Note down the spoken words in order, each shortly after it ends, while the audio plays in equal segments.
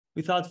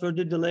Without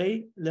further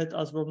delay, let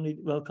us warmly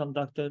welcome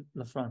Dr.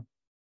 Loughran.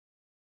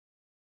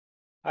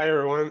 Hi,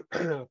 everyone.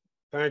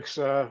 Thanks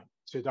to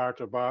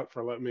Dr. Bott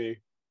for letting me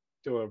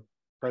do a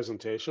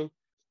presentation.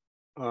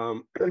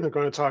 I'm going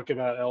to talk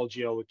about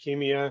LGL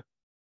leukemia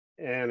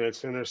and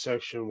its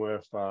intersection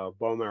with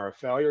bone marrow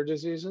failure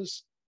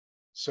diseases.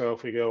 So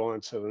if we go on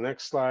to the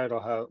next slide,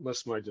 I'll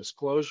list my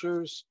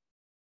disclosures.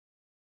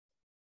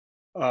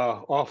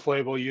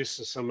 Off-label use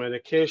of some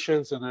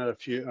medications, and then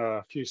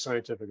a few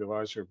scientific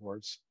advisory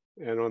boards.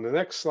 And on the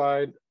next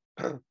slide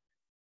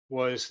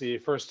was the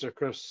first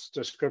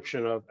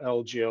description of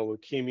LGL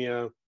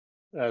leukemia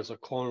as a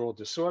clonal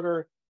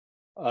disorder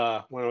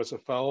when I was a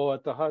fellow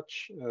at the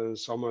Hutch.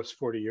 It's almost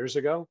 40 years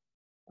ago.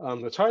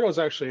 The title is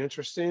actually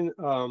interesting.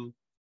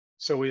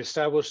 So we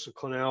established the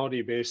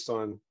clonality based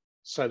on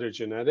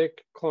cytogenetic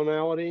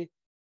clonality,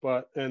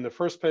 but in the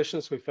first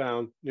patients we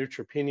found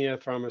neutropenia,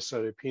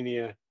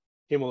 thrombocytopenia,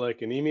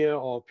 hemolytic anemia,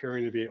 all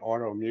appearing to be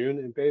autoimmune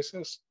in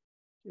basis.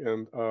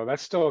 And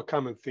that's still a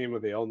common theme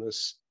of the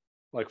illness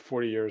like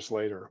 40 years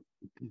later.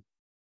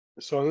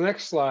 So on the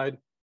next slide,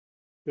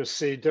 you'll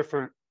see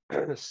different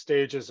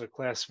stages of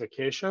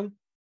classification.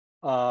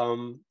 In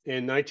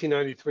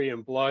 1993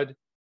 in Blood,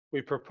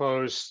 we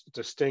proposed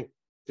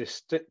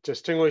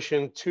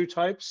distinguishing two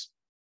types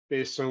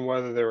based on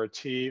whether they're a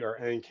T or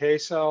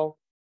NK cell.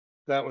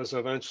 That was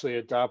eventually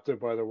adopted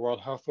by the World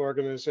Health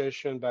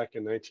Organization back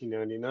in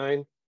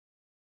 1999.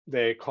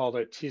 They called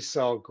it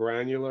T-cell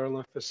granular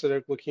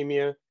lymphocytic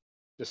leukemia,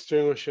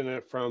 distinguishing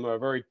it from a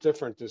very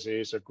different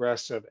disease,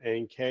 aggressive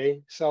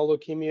NK cell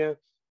leukemia.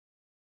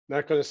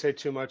 Not going to say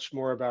too much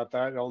more about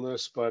that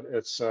illness, but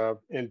it's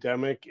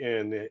endemic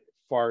in the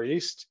Far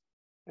East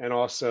and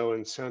also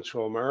in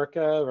Central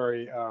America,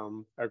 very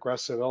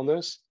aggressive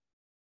illness.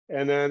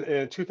 And then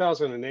in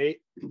 2008,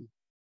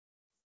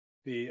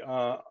 the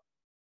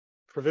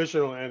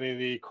provisional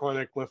entity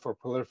chronic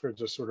lymphoproliferative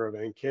disorder of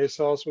NK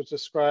cells was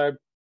described.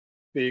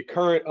 The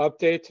current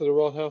update to the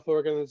World Health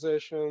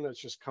Organization that's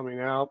just coming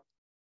out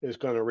is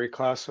going to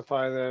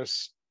reclassify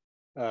this,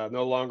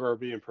 no longer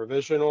being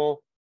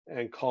provisional,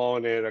 and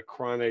calling it a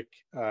chronic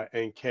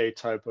NK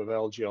type of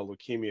LGL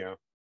leukemia.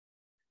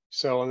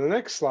 So on the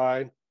next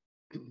slide,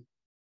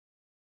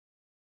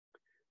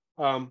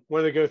 want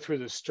to go through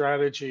the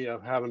strategy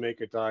of how to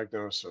make a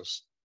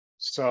diagnosis.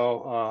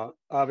 So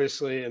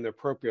obviously in the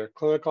appropriate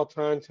clinical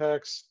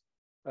context,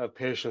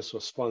 patients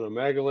with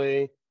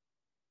splenomegaly,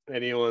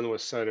 anyone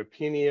with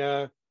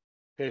cytopenia,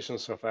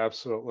 patients with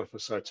absolute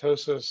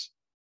lymphocytosis,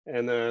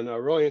 and then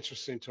really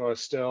interesting to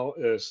us still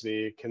is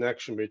the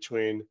connection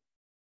between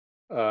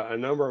a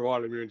number of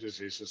autoimmune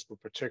diseases,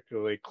 but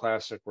particularly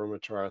classic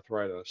rheumatoid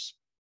arthritis.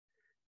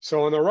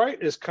 So on the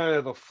right is kind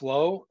of the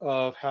flow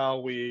of how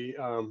we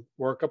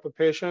work up a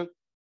patient.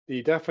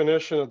 The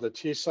definition of the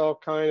T-cell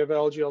kind of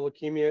LGL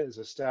leukemia is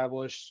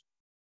established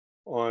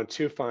on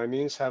two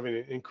findings, having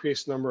an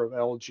increased number of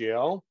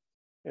LGL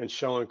and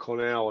showing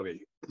clonality.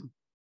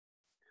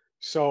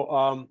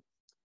 So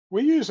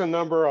we use a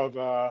number of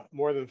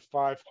more than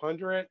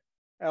 500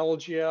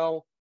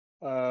 LGL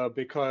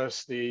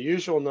because the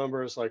usual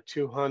number is like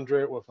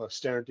 200 with a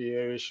standard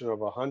deviation of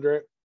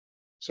 100.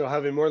 So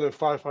having more than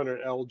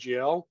 500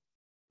 LGL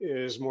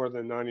is more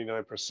than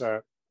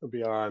 99%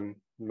 beyond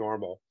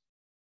normal.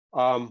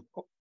 On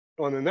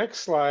the next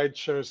slide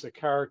shows the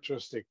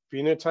characteristic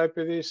phenotype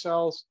of these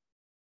cells,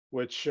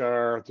 which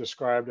are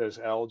described as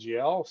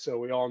LGL. So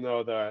we all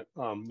know that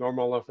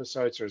normal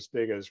lymphocytes are as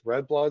big as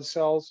red blood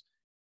cells.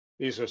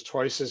 These are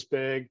twice as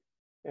big,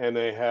 and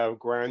they have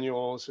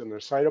granules in their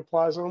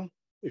cytoplasm.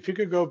 If you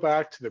could go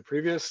back to the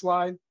previous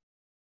slide.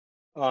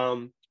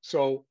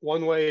 So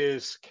one way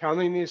is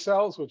counting these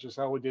cells, which is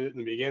how we did it in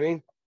the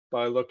beginning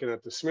by looking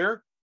at the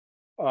smear.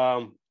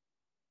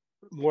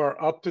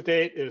 More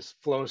up-to-date is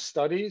flow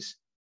studies,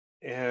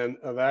 and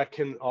that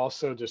can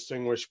also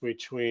distinguish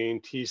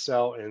between T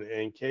cell and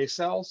NK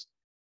cells.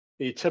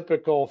 The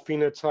typical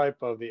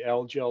phenotype of the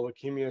LGL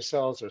leukemia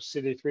cells are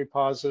CD3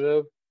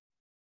 positive,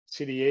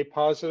 CD8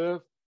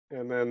 positive,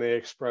 and then they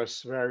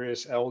express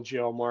various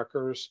LGL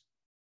markers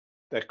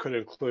that could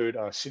include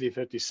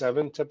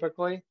CD57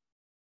 typically,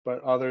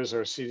 but others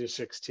are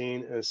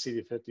CD16 and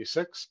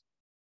CD56.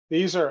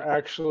 These are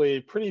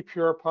actually pretty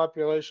pure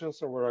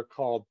populations of what are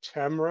called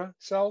TEMRA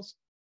cells,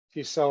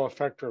 T-cell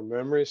effector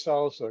memory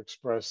cells that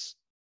express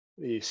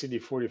the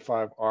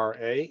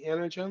CD45RA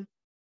antigen.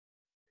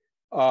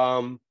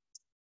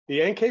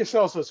 The NK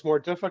cells, it's more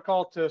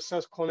difficult to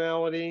assess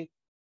clonality.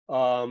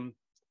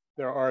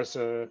 There are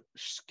a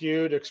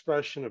skewed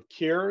expression of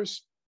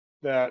KIRs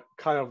that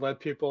kind of led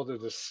people to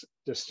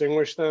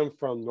distinguish them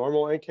from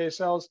normal NK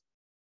cells.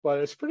 But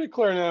it's pretty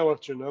clear now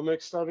with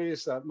genomic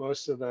studies that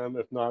most of them,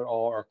 if not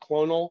all, are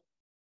clonal.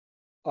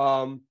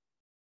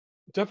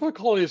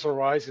 Difficulties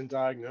arise in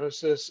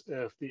diagnosis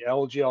if the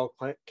LGL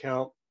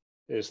count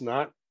is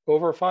not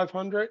over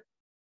 500.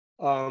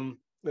 And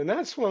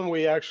that's when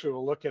we actually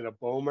will look at a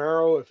bone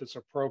marrow if it's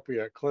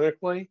appropriate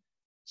clinically.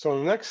 So on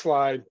the next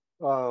slide,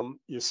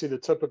 you see the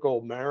typical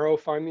marrow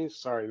findings.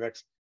 Sorry,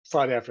 next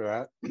slide after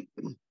that.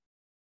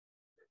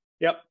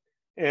 Yep.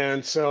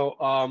 And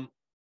so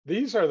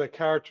these are the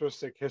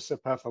characteristic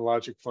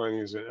histopathologic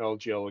findings in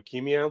LGL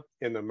leukemia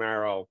in the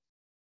marrow.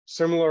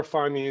 Similar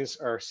findings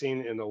are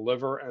seen in the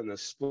liver and the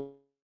spleen.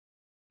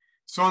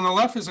 So on the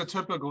left is a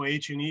typical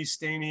H&E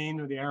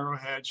staining. The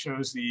arrowhead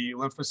shows the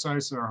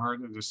lymphocytes that are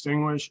hard to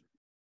distinguish.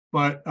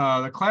 But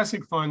the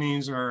classic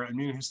findings are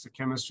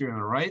immunohistochemistry on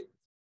the right.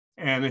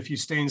 And if you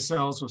stain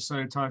cells with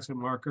cytotoxic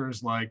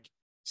markers like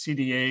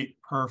CD8,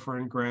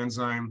 perforin,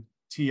 granzyme,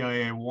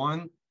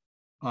 TIA1,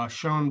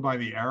 shown by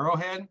the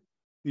arrowhead,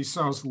 these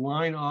cells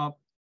line up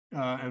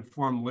and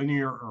form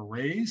linear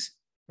arrays,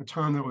 a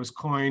term that was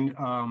coined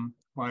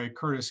by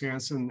Curtis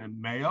Hansen and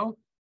Mayo.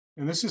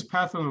 And this is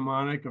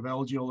pathognomonic of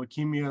LGL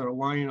leukemia. They're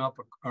lining up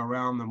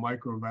around the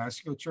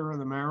microvasculature of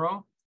the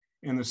marrow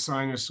and the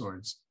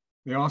sinusoids.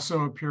 They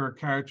also appear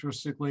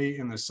characteristically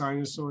in the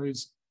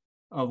sinusoids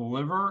of the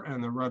liver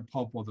and the red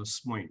pulp of the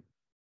spleen.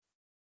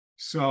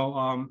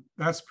 So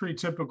that's pretty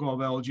typical of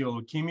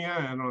LGL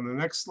leukemia. And on the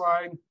next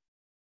slide,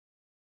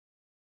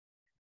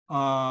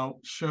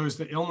 shows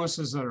the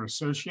illnesses that are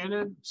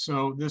associated.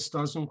 So this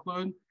does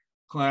include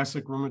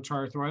classic rheumatoid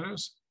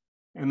arthritis,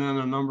 and then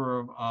a number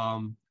of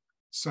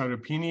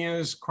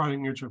cytopenias. Chronic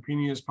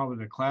neutropenia is probably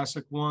the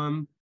classic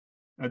one.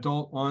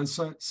 Adult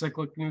onset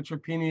cyclic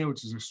neutropenia,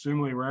 which is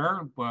extremely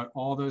rare, but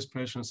all those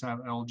patients have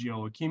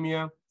LGL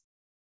leukemia.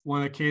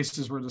 One of the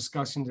cases we're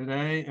discussing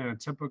today in a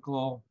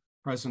typical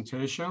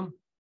presentation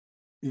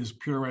is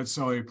pure red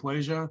cell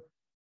aplasia.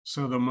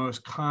 So the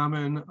most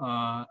common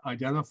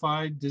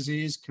identified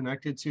disease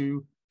connected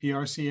to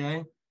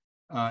PRCA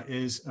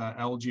is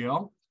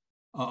LGL.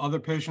 Other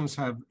patients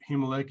have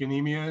hemolytic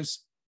anemias.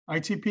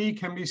 ITP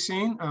can be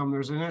seen.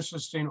 There's an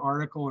interesting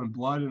article in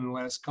Blood in the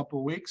last couple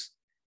of weeks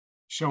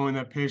showing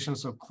that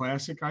patients of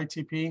classic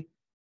ITP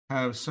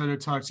have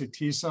cytotoxic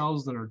T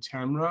cells that are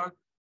TEMRA,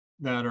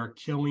 that are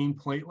killing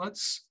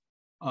platelets,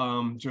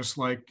 just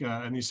like,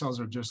 and these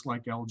cells are just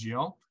like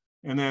LGL.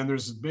 And then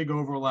there's a big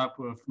overlap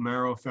with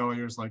marrow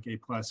failures like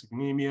aplastic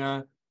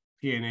anemia,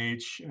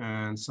 PNH,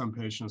 and some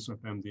patients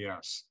with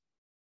MDS.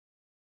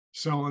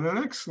 So on the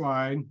next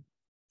slide,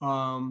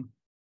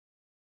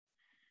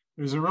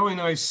 there's a really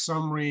nice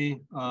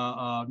summary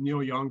of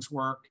Neil Young's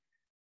work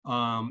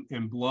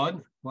in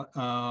Blood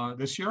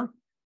this year,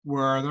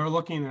 where they're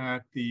looking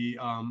at the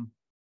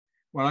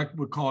what I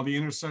would call the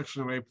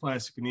intersection of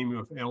aplastic anemia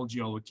with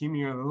LGL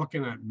leukemia. They're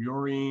looking at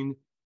murine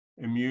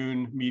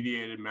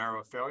immune-mediated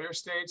marrow failure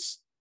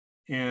states.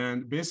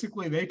 And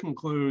basically, they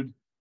conclude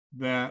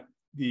that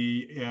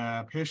the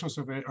patients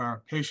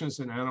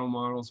in animal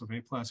models of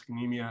aplastic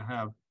anemia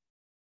have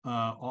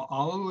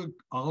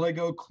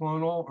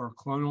oligoclonal or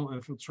clonal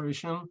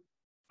infiltration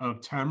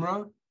of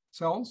TEMRA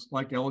cells,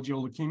 like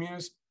LGL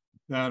leukemias,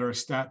 that are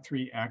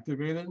STAT3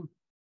 activated.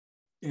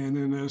 And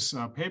in this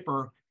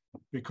paper,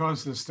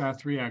 because of the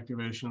STAT3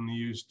 activation, they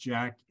used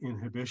JAK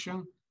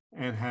inhibition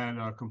and had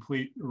a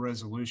complete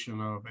resolution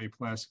of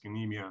aplastic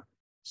anemia.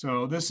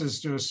 So this is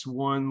just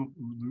one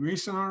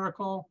recent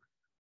article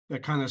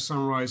that kind of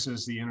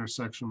summarizes the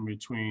intersection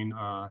between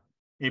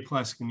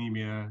aplastic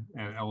anemia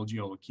and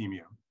LGL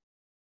leukemia.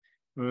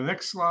 On the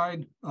next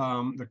slide,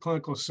 the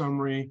clinical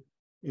summary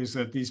is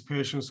that these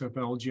patients with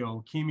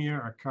LGL leukemia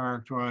are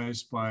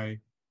characterized by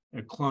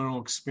a clonal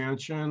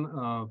expansion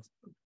of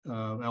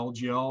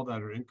LGL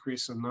that are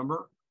increased in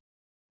number.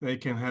 They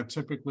can have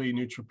typically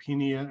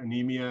neutropenia,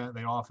 anemia.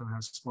 They often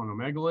have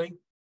splenomegaly.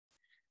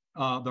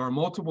 There are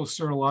multiple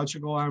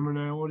serological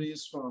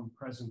abnormalities from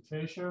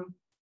presentation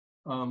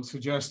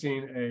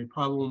suggesting a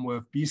problem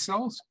with B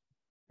cells.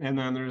 And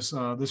then there's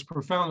this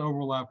profound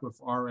overlap with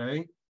RA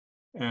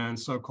and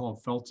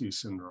so-called Felty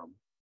syndrome.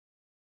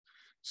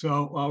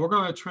 So we're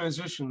going to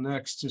transition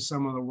next to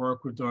some of the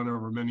work we've done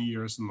over many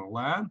years in the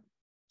lab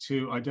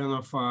to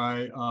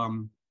identify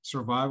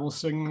survival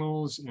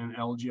signals in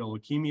LGL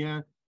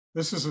leukemia.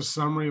 This is a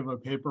summary of a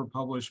paper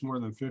published more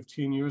than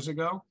 15 years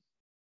ago.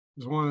 It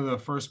was one of the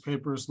first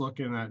papers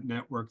looking at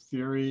network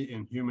theory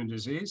in human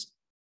disease.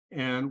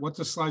 And what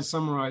the slide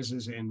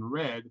summarizes in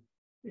red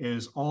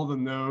is all the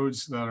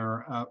nodes that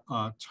are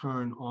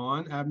turned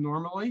on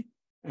abnormally,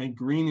 and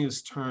green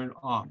is turned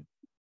off.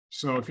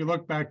 So if you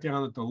look back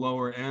down at the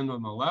lower end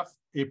on the left,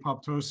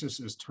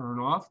 apoptosis is turned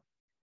off.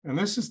 And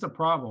this is the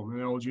problem in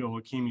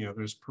LGL leukemia.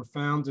 There's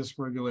profound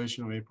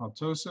dysregulation of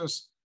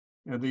apoptosis,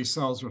 and these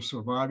cells are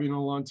surviving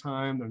a long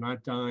time, they're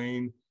not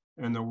dying,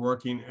 and they're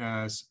working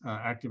as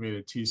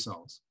activated T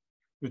cells.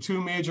 The two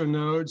major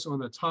nodes on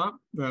the top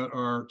that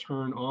are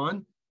turned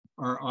on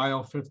are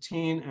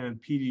IL-15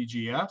 and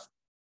PDGF.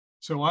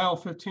 So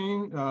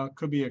IL-15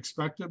 could be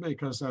expected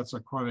because that's a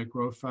chronic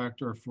growth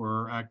factor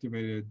for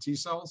activated T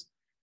cells.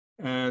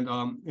 And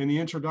in the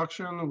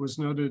introduction, it was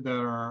noted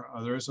that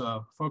there's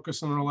a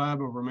focus in our lab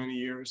over many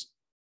years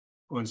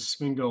on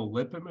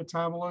sphingolipid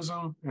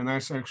metabolism, and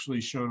that's actually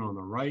shown on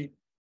the right,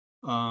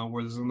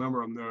 where there's a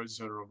number of nodes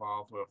that are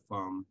involved with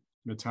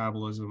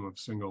metabolism of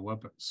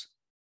sphingolipids.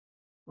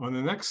 On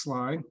the next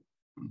slide,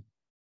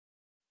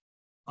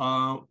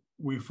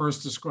 we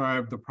first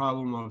described the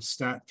problem of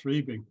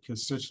STAT3 being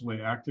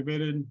constitutively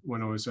activated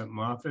when I was at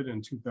Moffitt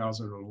in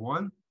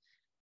 2001.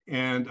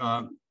 And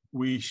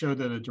we showed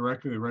that it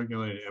directly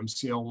regulated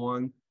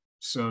MCL1.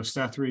 So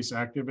STAT3 is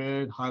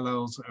activated, high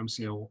levels of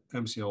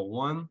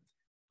MCL1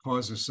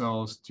 cause the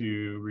cells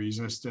to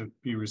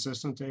be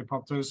resistant to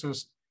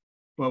apoptosis.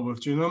 But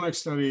with genomic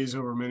studies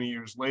over many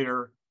years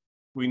later,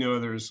 we know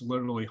there's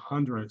literally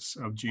hundreds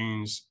of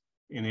genes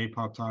in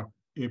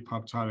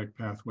apoptotic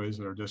pathways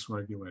that are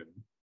dysregulated.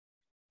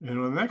 And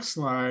on the next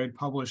slide,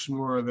 published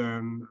more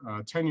than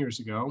 10 years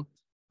ago,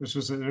 this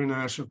was an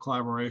international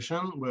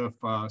collaboration with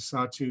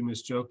Satu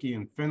Misjoki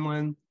in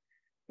Finland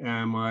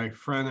and my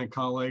friend and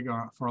colleague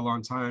for a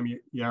long time,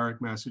 Jarek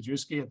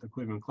Masajewski at the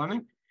Cleveland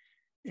Clinic.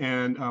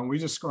 And we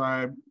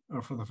described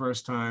for the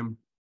first time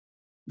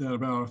that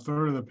about a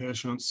third of the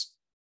patients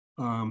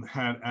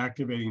had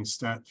activating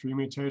STAT3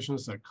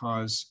 mutations that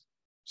cause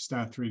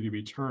STAT3 to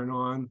be turned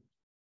on.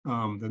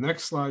 The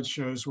next slide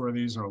shows where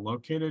these are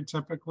located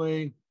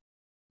typically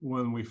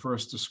when we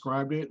first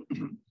described it.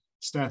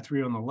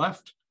 STAT3 on the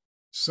left.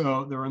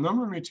 So there are a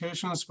number of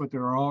mutations, but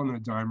they're all in the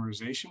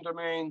dimerization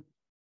domain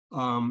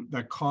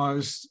that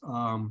caused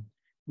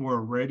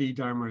more ready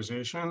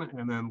dimerization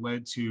and then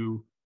led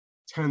to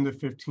 10 to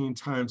 15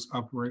 times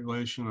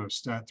upregulation of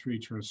STAT3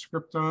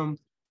 transcriptome,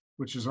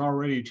 which is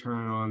already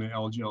turned on the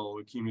LGL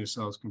leukemia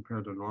cells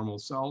compared to normal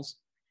cells.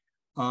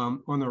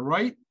 On the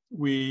right,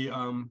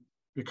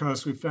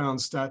 because we found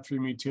STAT3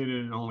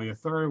 mutated in only a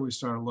third, we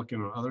started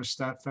looking at other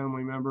STAT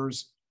family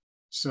members.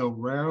 So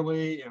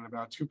rarely, in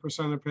about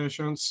 2% of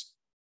patients,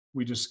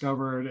 we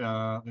discovered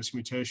this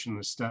mutation in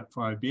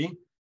STAT5B,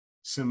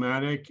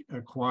 somatic,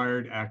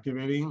 acquired,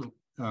 activating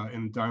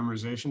in the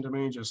dimerization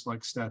domain, just like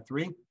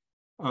STAT3.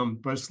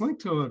 But it's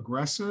linked to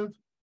aggressive,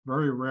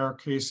 very rare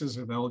cases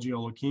of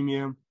LGL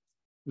leukemia.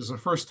 This is the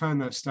first time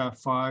that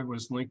STAT5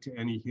 was linked to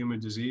any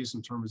human disease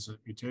in terms of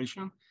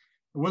mutation.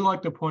 I would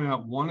like to point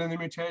out one of the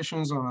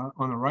mutations on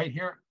the right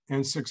here,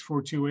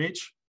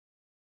 N642H.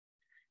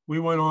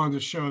 We went on to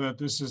show that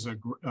this is a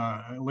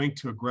link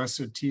to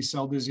aggressive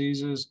T-cell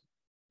diseases,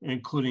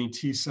 including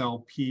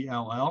T-cell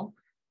PLL,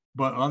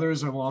 but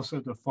others have also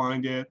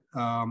defined it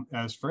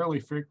as fairly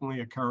frequently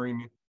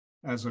occurring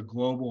as a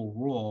global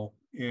rule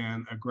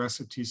in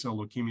aggressive T-cell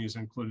leukemias,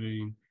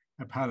 including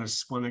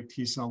hepatosplenic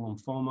T-cell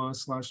lymphoma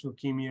 /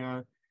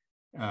 leukemia,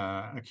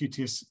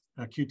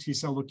 acute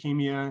T-cell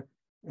leukemia,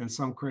 and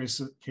some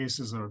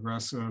cases of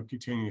aggressive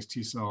cutaneous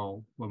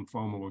T-cell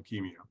lymphoma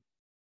leukemia.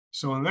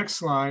 So the next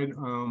slide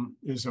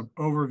is an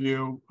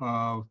overview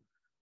of a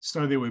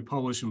study we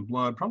published in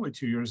Blood probably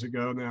 2 years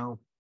ago now.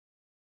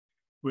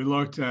 We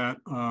looked at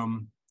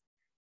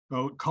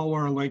the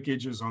color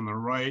linkages on the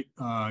right,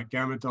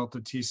 gamma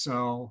delta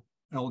T-cell,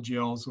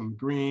 LGLs in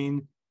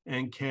green,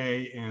 NK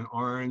in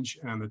orange,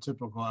 and the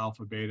typical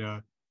alpha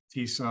beta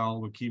T-cell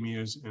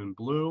leukemias in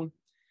blue.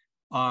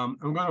 I'm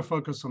going to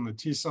focus on the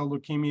T-cell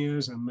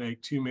leukemias and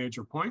make two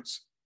major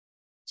points.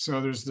 So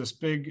there's this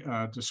big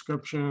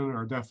description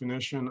or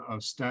definition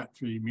of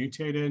STAT3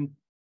 mutated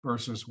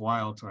versus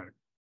wild type.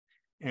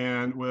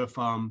 And with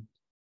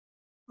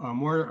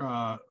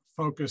more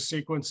focused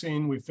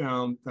sequencing, we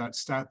found that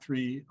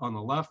STAT3 on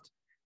the left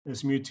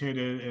is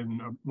mutated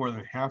in more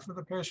than half of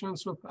the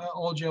patients with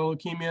LGL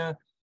leukemia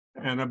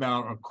and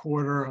about a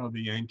quarter of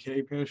the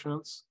NK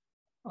patients.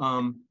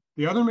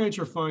 The other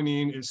major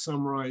finding is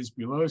summarized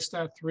below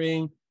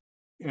STAT3,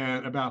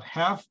 and about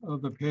half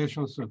of the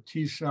patients with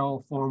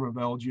T-cell form of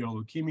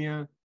LGL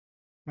leukemia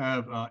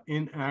have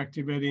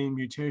inactivating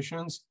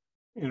mutations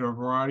in a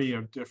variety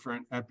of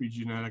different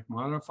epigenetic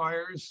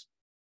modifiers,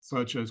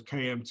 such as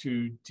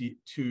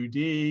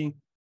KM2D,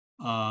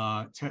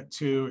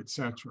 TET2,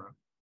 etc.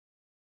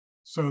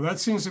 So that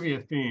seems to be a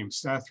theme: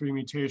 STAT3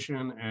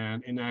 mutation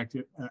and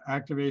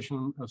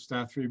activation of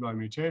STAT3 by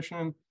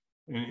mutation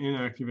and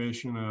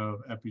inactivation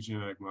of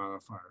epigenetic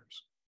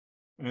modifiers.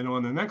 And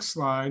on the next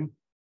slide,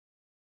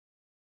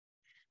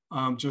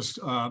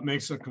 just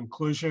makes a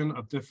conclusion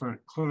of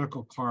different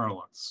clinical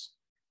correlates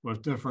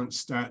with different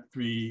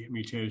STAT3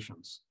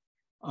 mutations.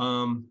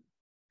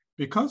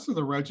 Because of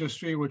the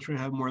registry, which we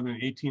have more than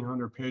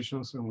 1,800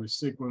 patients and we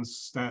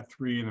sequenced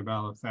STAT3 in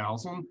about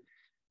 1,000,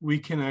 we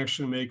can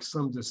actually make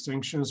some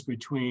distinctions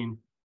between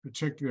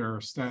particular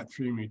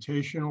STAT3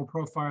 mutational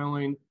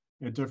profiling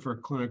and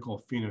different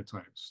clinical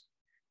phenotypes.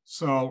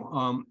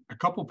 So a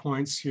couple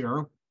points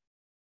here.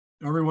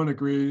 Everyone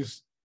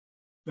agrees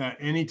that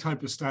any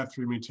type of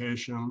STAT3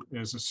 mutation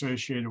is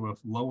associated with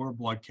lower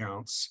blood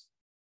counts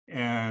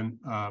and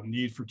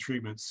need for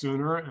treatment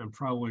sooner and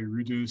probably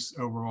reduce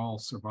overall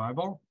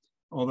survival.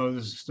 Although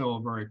this is still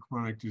a very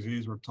chronic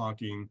disease, we're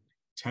talking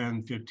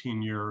 10,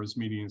 15 years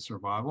median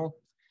survival.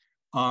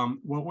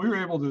 What we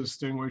were able to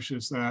distinguish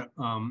is that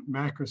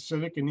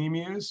macrocytic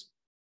anemias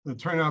that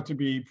turn out to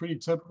be pretty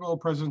typical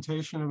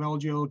presentation of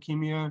LGL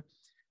leukemia,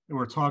 and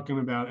we're talking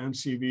about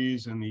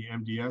MCVs in the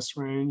MDS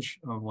range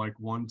of like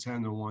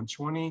 110 to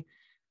 120,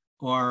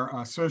 are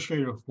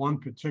associated with one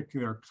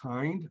particular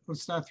kind of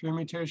STAT3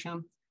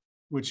 mutation,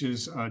 which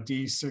is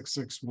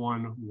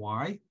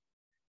D661Y.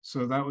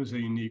 So that was a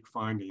unique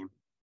finding.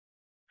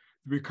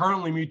 The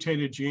recurrently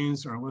mutated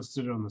genes are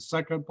listed on the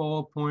second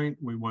bullet point.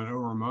 We went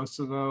over most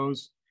of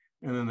those,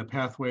 and then the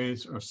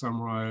pathways are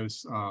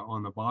summarized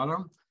on the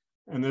bottom.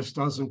 And this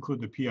does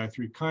include the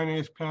PI3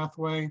 kinase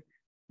pathway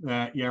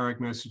that Jarek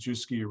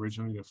Massajuski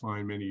originally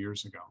defined many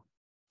years ago.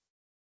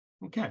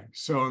 Okay,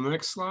 so on the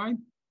next slide,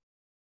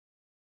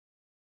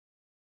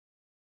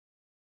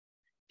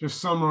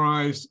 just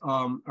summarize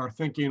our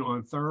thinking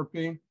on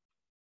therapy.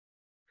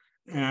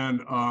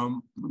 And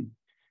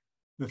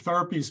the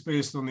therapy is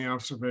based on the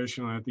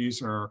observation that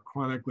these are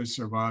chronically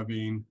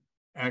surviving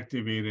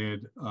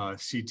activated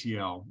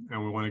CTL,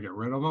 and we want to get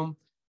rid of them.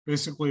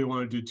 Basically, we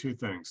want to do two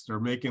things. They're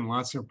making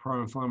lots of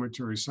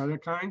pro-inflammatory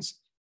cytokines,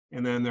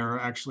 and then they're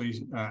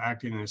actually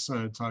acting as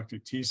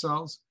cytotoxic T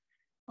cells.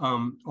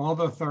 All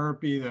the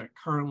therapy that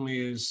currently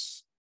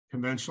is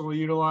conventionally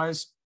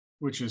utilized,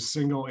 which is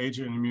single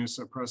agent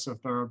immunosuppressive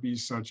therapies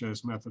such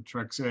as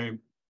methotrexate,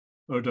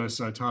 low-dose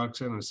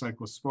Cytoxan, and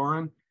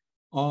cyclosporin,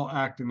 all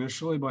act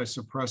initially by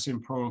suppressing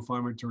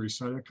pro-inflammatory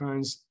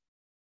cytokines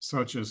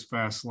such as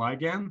Fas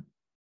ligand.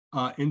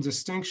 In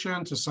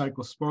distinction to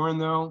cyclosporin,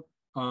 though,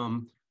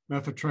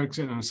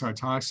 methotrexate and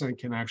Cytoxan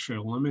can actually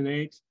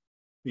eliminate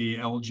the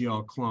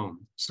LGL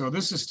clone. So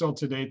this is still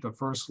to date the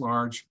first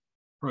large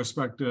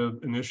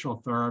prospective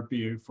initial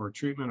therapy for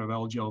treatment of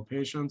LGL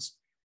patients,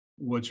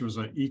 which was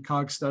an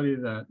ECOG study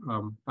that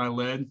I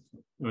led.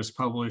 It was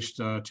published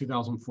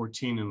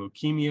 2014 in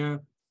Leukemia.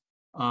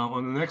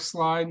 On the next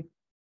slide,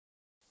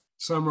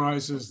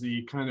 summarizes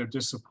the kind of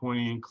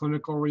disappointing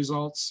clinical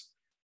results.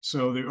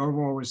 So the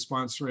overall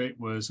response rate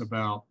was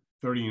about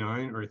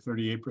 39 or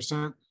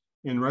 38%.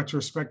 In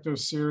retrospective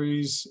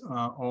series,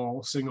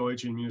 all single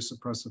agent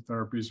immunosuppressive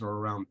therapies were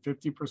around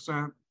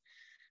 50%.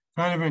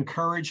 Kind of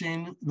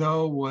encouraging,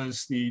 though,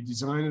 was the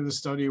design of the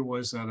study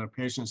was that if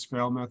patients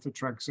failed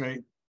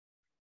methotrexate,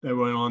 they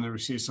went on to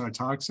receive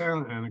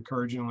Cytoxan, and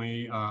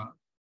encouragingly,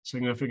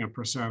 significant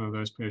percent of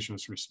those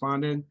patients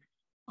responded.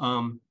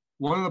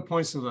 One of the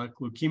points of the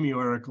leukemia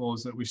article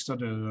is that we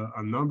studied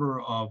a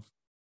number of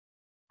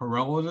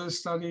correlative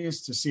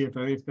studies to see if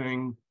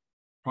anything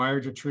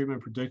prior to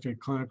treatment predicted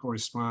clinical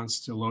response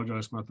to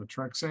low-dose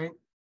methotrexate.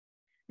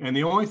 And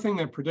the only thing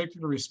that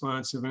predicted a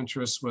response of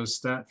interest was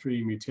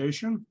STAT3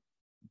 mutation,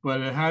 but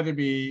it had to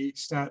be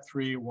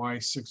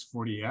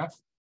STAT3Y640F,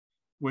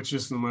 which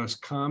is the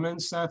most common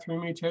STAT3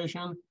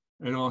 mutation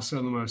and also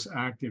the most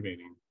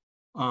activating.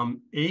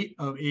 8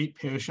 of 8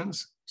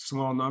 patients,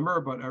 small number,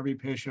 but every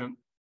patient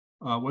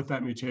with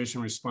that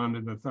mutation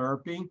responded to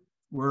therapy.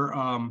 We're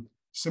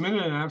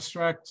submitted an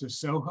abstract to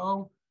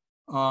SOHO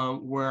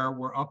where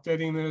we're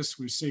updating this.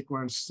 We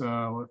sequenced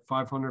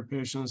 500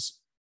 patients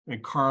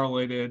and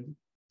correlated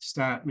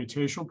STAT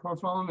mutation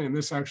profiling, and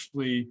this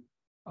actually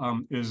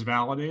is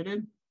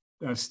validated.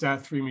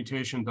 STAT3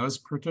 mutation does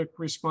predict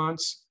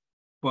response,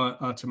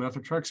 but to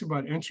methotrexate,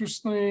 but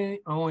interestingly,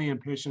 only in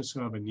patients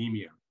who have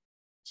anemia.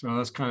 So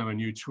that's kind of a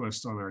new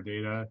twist on our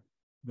data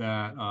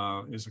that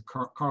is a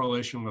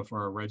correlation with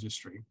our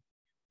registry.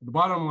 The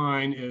bottom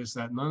line is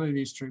that none of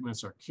these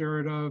treatments are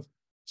curative,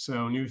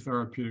 so new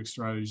therapeutic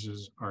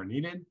strategies are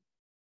needed.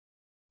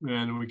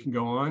 And we can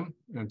go on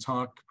and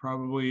talk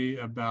probably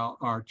about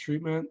our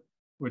treatment,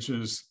 which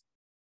is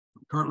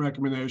current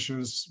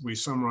recommendations. We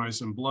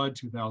summarized in Blood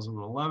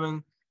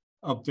 2011,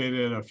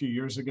 updated a few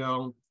years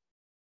ago.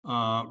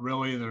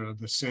 Really, they're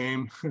the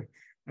same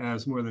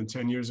as more than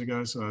 10 years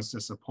ago, so that's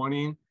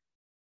disappointing.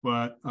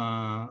 But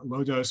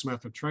low-dose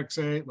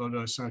methotrexate,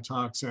 low-dose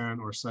Cytoxan,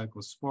 or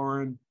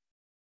cyclosporin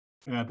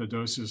at the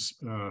doses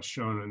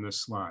shown in this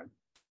slide.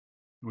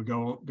 We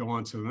go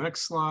on to the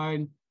next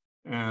slide,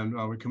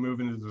 and we can move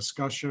into the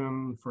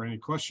discussion for any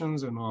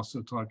questions and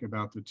also talk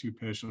about the 2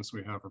 patients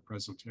we have for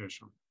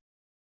presentation.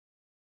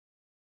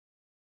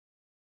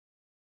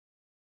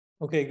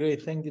 Okay,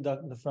 great. Thank you,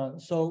 Dr. Loughran.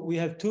 So we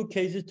have 2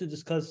 cases to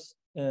discuss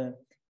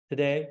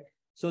today.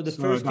 So the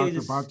first Dr. case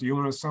is... Bhatt, do you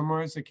want to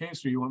summarize the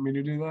case, or you want me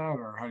to do that,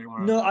 or how do you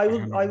want to? No, I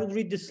will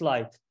read this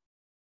slide.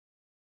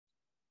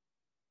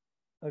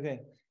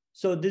 Okay,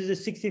 so this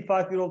is a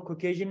 65-year-old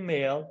Caucasian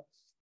male.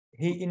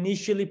 He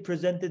initially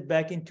presented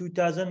back in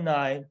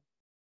 2009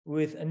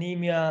 with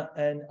anemia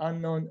and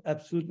unknown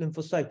absolute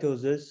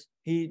lymphocytosis.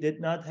 He did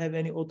not have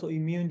any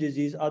autoimmune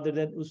disease other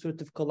than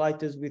ulcerative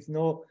colitis with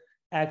no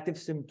active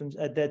symptoms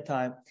at that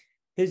time.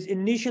 His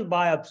initial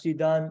biopsy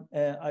done,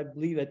 I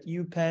believe, at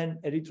UPenn,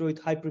 erythroid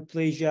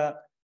hyperplasia,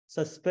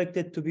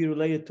 suspected to be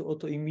related to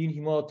autoimmune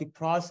hemolytic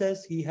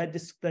process. He had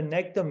this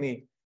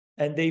splenectomy,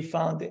 and they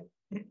found,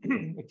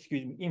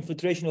 excuse me,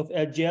 infiltration of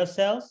LGL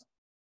cells,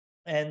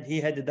 and he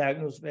had the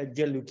diagnosis of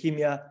LGL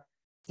leukemia.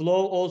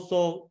 Flow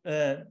also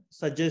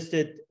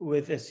suggested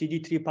with a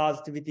CD3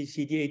 positivity,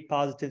 CD8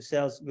 positive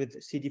cells with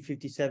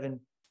CD57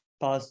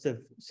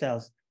 positive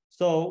cells.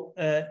 So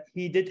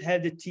he did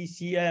have the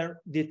TCR,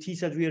 the T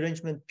cell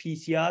rearrangement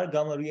PCR,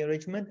 gamma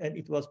rearrangement, and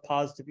it was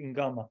positive in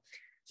gamma.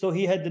 So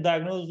he had the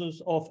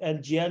diagnosis of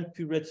LGL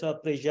pure cell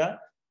aplasia.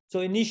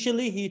 So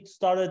initially he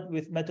started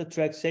with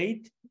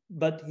methotrexate,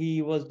 but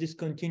he was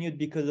discontinued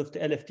because of the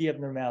LFT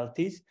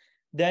abnormalities.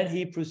 Then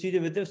he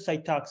proceeded with the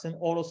Cytoxan,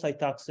 oral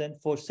Cytoxan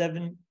for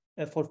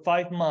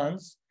 5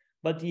 months,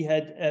 but he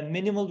had a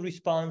minimal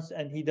response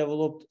and he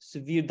developed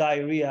severe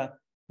diarrhea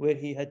where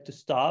he had to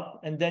stop.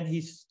 And then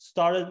he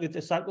started with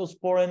the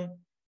cyclosporin,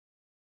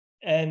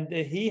 and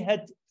he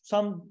had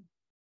some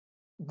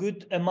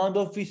good amount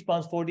of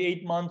response,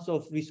 48 months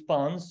of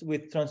response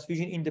with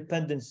transfusion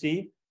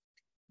independency,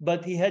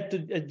 but he had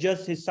to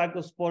adjust his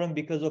cyclosporin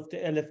because of the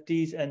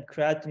LFTs and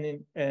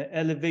creatinine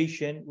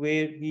elevation,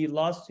 where he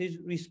lost his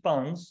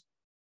response.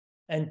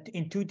 And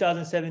in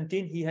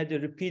 2017, he had a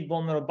repeat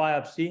bone marrow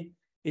biopsy.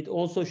 It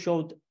also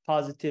showed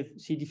positive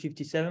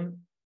CD57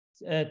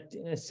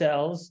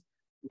 cells,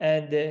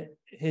 and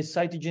his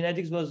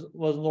cytogenetics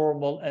was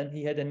normal, and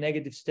he had a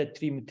negative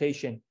STAT3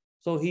 mutation.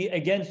 So he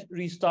again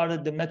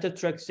restarted the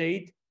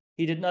methotrexate.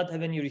 He did not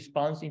have any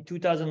response. In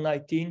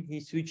 2019, he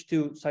switched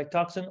to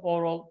Cytoxan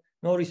oral,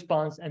 no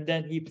response, and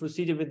then he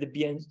proceeded with the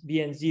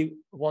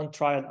BNZ1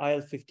 trial,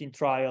 IL-15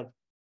 trial,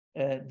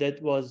 that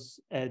was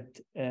at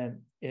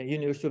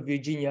University of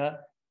Virginia.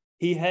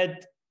 He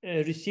had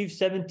received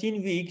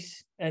 17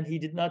 weeks, and he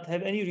did not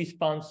have any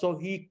response. So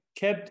he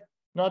kept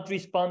not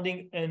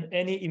responding in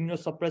any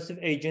immunosuppressive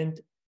agent.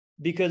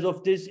 Because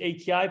of this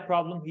AKI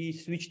problem, he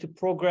switched to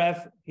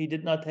Prograf. He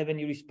did not have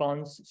any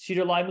response.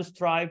 Sirolimus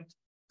tried,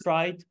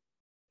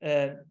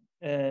 and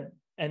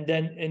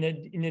then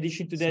in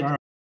addition to that. Sorry.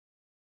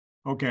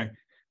 Okay.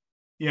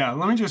 Yeah,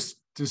 let me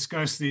just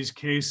discuss these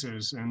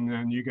cases, and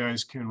then you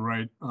guys can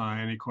write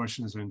any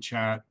questions in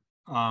chat.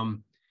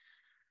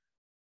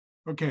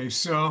 Okay,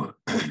 so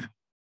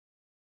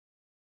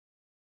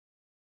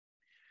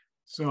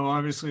so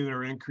obviously there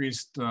are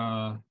increased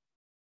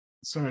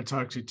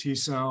cytotoxic T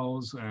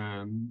cells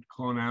and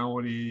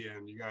clonality,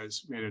 and you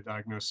guys made a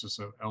diagnosis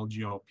of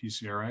LGL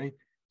PCRA,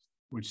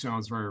 which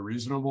sounds very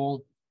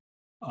reasonable.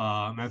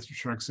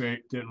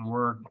 Methotrexate didn't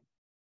work.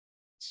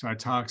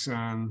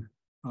 Cytoxan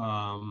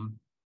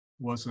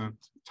wasn't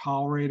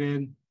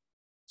tolerated.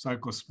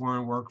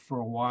 Cyclosporin worked for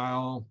a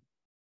while.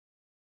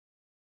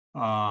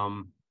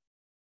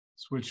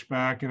 Switched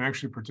back and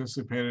actually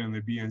participated in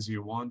the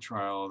BNZ1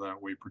 trial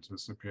that we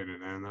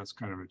participated in. That's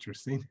kind of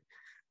interesting.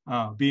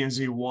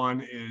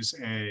 BNZ1 is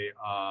a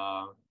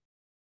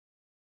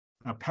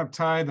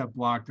peptide that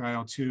blocked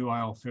IL-2,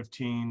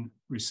 IL-15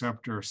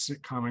 receptor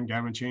common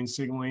gamma chain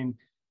signaling.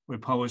 We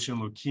published in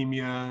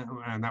Leukemia,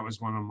 and that was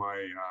one of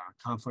my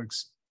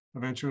conflicts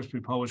of interest. We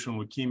published in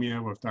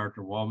Leukemia with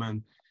Dr.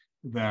 Wellman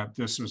that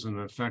this was an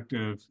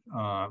effective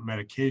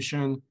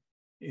medication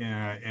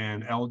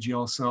in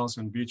LGL cells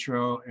in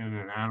vitro and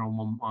in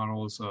animal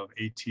models of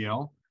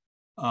ATL.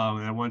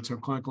 And I went to a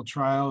clinical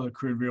trial that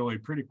accrued really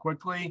pretty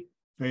quickly.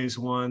 Phase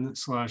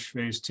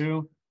 1/phase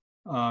 2,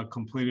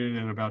 completed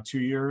in about 2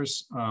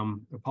 years.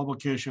 The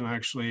publication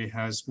actually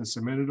has been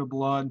submitted to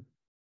Blood,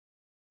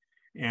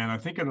 and I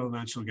think it'll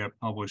eventually get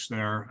published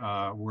there.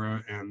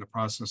 We're in the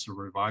process of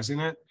revising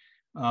it.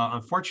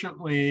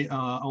 Unfortunately,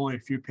 only a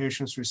few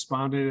patients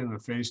responded in the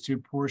phase 2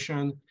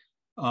 portion.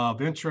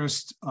 Of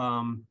interest,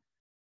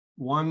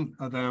 one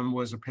of them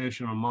was a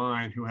patient of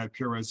mine who had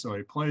pure red cell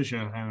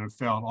aplasia and had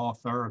failed all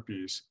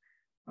therapies.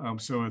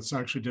 So it's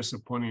actually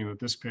disappointing that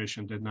this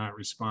patient did not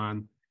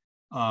respond.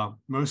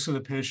 Most of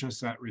the patients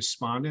that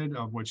responded,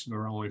 of which there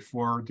were only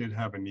 4, did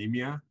have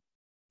anemia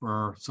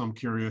for some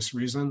curious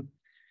reason.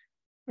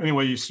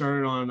 Anyway, you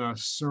started on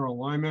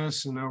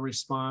sirolimus and no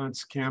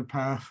response,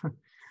 Campath.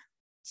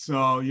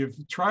 So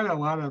you've tried a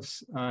lot of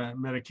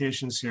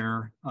medications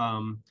here.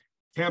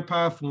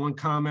 Campath, one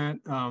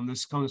comment,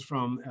 this comes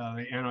from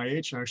the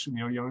NIH, actually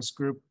Neil Young's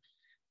group,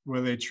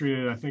 where they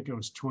treated, I think it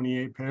was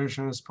 28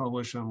 patients,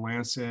 published on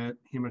Lancet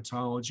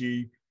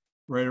Hematology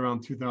right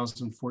around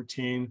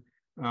 2014.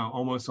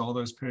 Almost all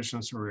those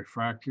patients were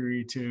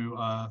refractory to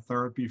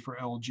therapy for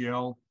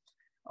LGL.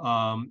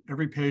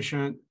 Every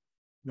patient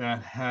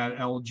that had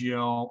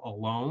LGL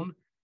alone,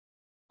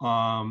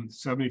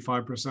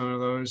 75% of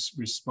those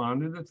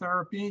responded to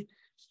therapy.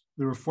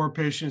 There were 4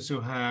 patients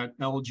who had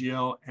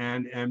LGL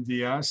and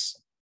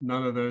MDS.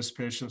 None of those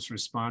patients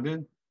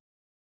responded.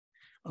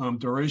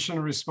 Duration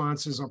of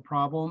response is a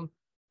problem,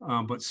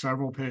 but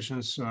several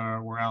patients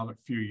were out a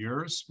few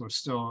years, but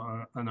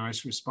still a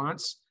nice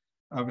response.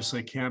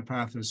 Obviously,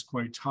 Campath is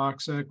quite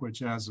toxic,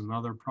 which adds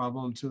another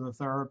problem to the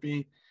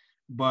therapy.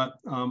 But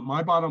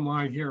my bottom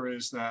line here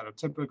is that a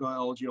typical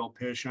LGL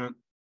patient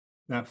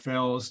that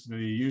fails the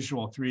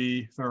usual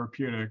 3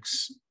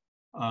 therapeutics,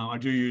 I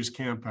do use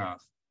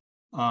Campath.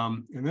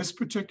 In this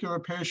particular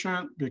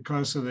patient,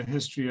 because of the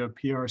history of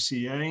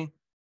PRCA,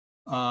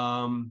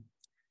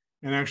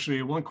 and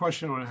actually one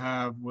question I would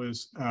have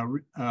was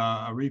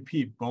a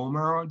repeat bone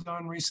marrow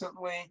done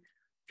recently,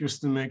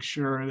 just to make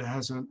sure it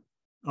hasn't,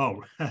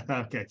 oh,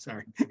 okay,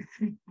 sorry.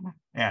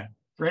 Yeah,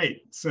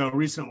 great. So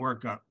recent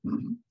workup,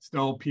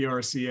 still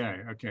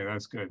PRCA. Okay,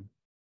 that's good.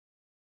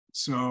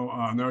 So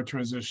no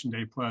transition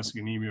to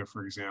aplastic anemia,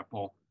 for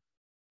example.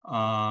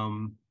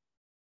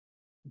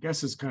 I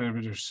guess it's kind of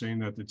interesting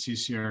that the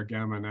TCR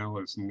gamma now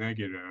is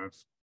negative.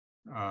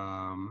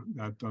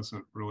 That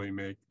doesn't really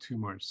make too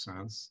much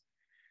sense.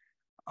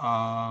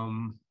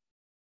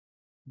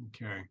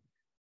 Okay.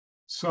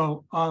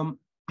 So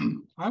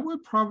I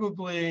would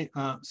probably,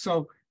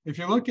 so if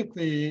you look at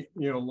the,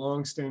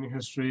 long-standing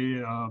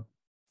history of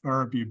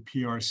therapy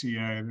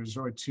PRCA, there's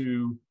really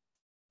two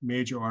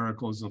major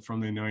articles from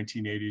the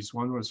 1980s.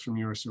 One was from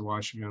University of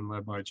Washington,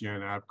 led by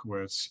Jan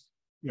Apkowitz.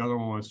 The other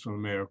one was from the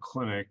Mayo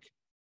Clinic.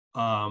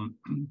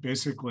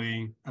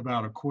 Basically,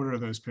 about a quarter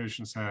of those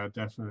patients had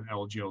definite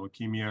LGL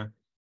leukemia,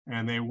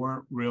 and they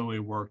weren't really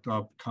worked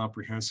up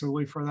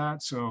comprehensively for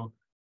that. So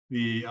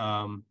the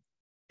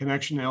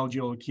connection to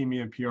LGL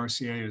leukemia and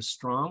PRCA is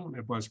strong.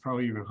 It was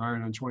probably even higher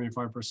than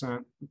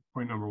 25%,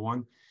 point number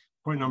one.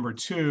 Point number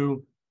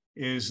two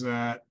is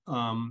that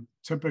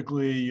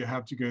typically you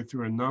have to go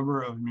through a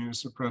number of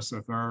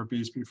immunosuppressive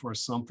therapies before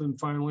something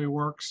finally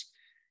works.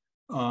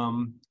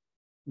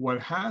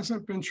 What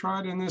hasn't been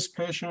tried in this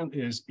patient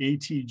is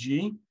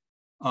ATG.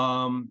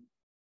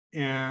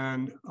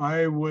 And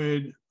I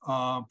would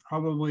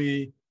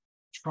probably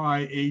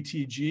try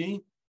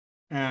ATG.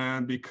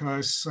 And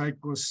because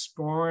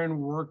cyclosporin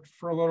worked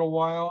for a little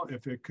while,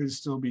 if it could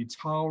still be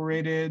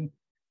tolerated,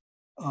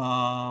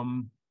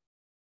 I'm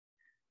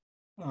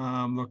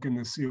looking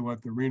to see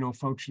what the renal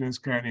function is,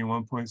 creatinine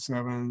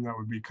 1.7, that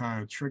would be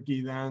kind of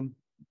tricky then.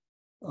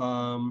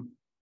 I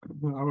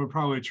would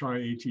probably try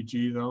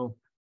ATG though.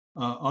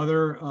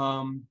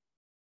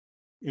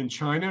 In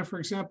China, for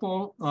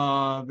example,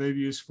 they've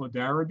used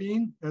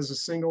fludarabine as a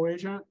single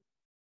agent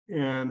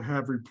and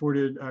have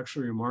reported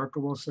actually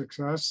remarkable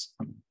success.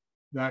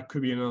 That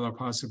could be another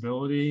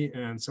possibility.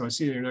 And so I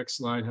see your next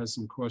slide has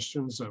some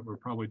questions that we're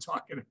probably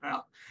talking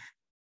about.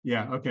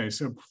 Yeah, okay,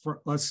 so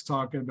let's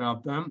talk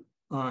about them.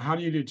 How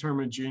do you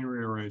determine gene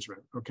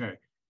rearrangement? Okay,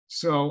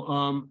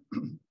 so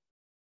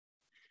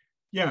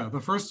yeah, the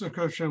first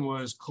description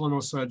was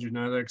clonal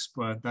cytogenetics,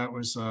 but that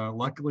was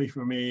luckily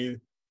for me,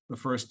 the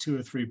first 2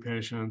 or 3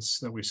 patients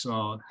that we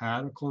saw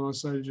had a clonal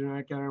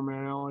cytogenetic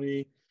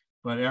abnormality.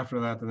 But after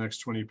that, the next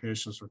 20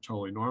 patients were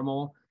totally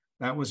normal.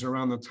 That was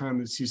around the time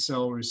the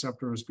T-cell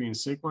receptor was being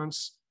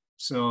sequenced.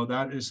 So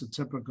that is a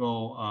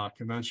typical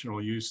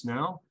conventional use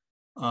now.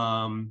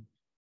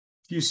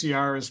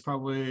 PCR is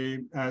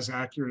probably as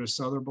accurate as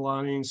other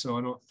blotting, so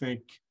I don't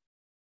think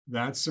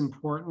that's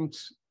important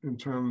in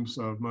terms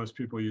of most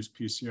people use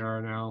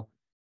PCR now.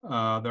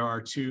 There are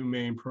 2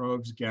 main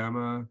probes,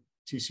 gamma,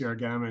 TCR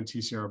gamma and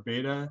TCR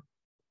beta.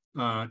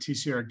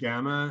 TCR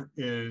gamma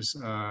is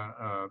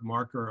a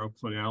marker of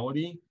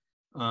clonality.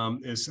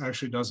 It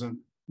actually doesn't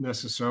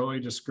necessarily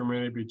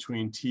discriminate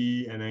between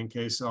T and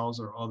NK cells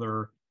or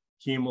other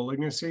heme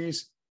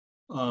malignancies.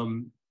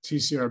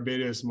 TCR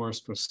beta is more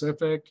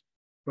specific,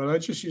 but I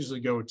just usually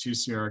go with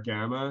TCR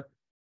gamma.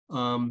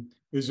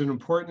 Is it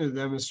important to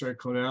demonstrate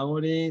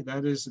clonality?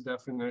 That is the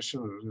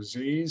definition of the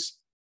disease.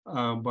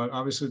 But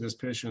obviously this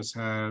patient's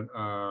had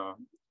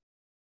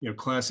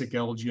classic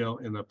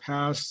LGL in the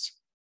past.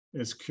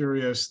 It's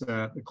curious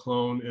that the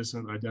clone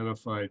isn't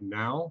identified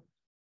now.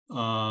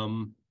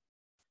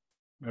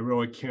 I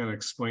really can't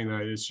explain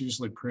that. It's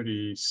usually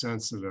pretty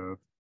sensitive.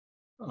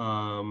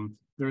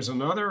 There's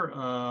another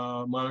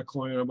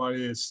monoclonal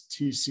antibody. It's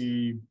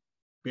TC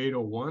beta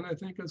 1, I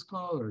think it's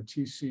called, or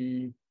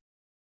TB,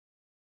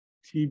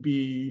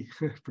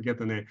 forget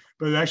the name,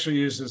 but it actually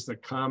uses the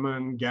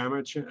common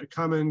gamma chain,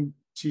 common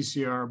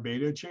TCR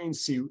beta chain,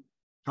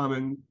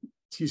 common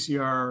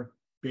TCR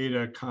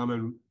beta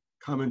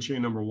common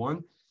chain number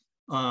 1,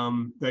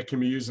 that can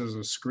be used as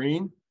a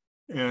screen.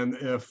 And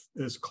if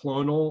it's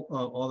clonal,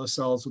 all the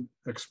cells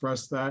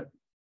express that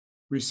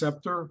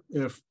receptor.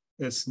 If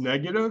it's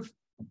negative,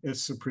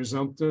 it's a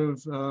presumptive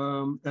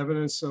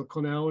evidence of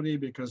clonality,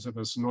 because if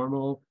it's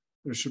normal,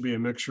 there should be a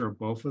mixture of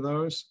both of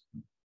those.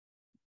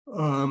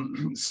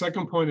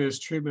 Second point is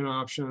treatment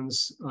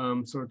options.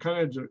 So I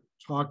kind of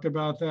talked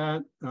about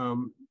that.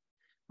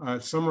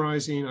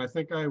 Summarizing, I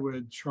think I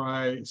would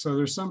try, so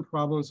there's some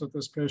problems with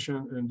this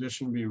patient in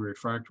addition to being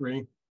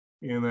refractory,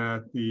 in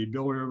that the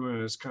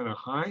bilirubin is kind of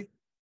high,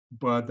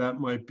 but that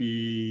might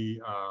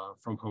be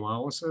from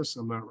hemolysis.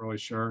 I'm not really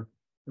sure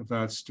if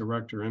that's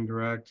direct or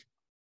indirect.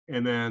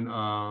 And then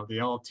the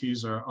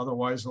LFTs are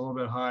otherwise a little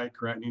bit high,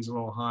 creatinine's a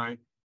little high.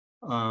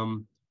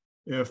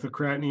 If the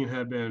creatinine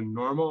had been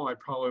normal, I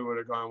probably would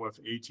have gone with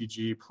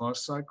ATG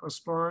plus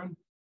cyclosporin.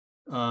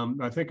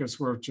 I think it's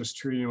worth just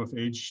treating with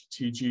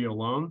ATG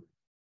alone.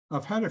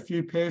 I've had a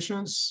few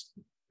patients,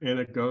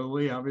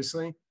 anecdotally,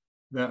 obviously,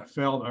 that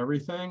failed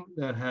everything,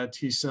 that had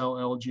T-cell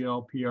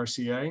LGL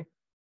PRCA,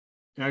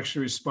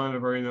 actually responded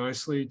very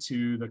nicely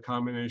to the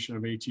combination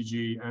of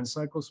ATG and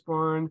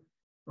cyclosporin,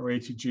 or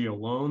ATG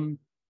alone,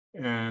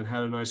 and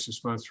had a nice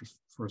response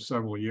for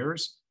several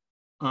years.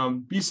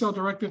 B-cell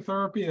directed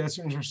therapy, that's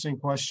an interesting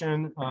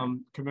question.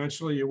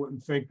 Conventionally, you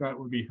wouldn't think that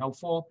would be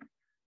helpful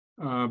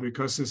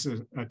because this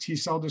is a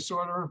T-cell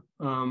disorder.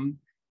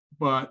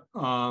 But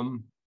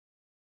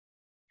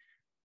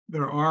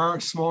there are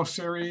small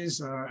series,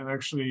 and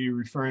actually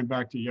referring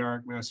back to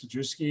Jarek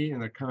Massajuski, in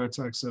the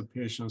context of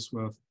patients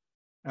with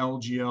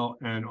LGL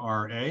and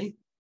RA,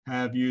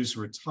 have used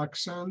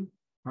Rituxan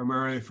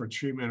primarily for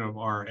treatment of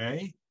RA.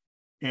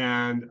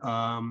 and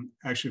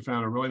actually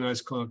found a really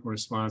nice clinical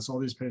response. All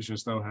these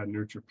patients, though, had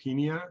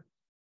neutropenia.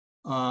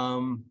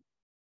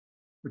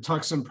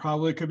 Rituxan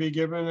probably could be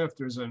given if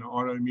there's an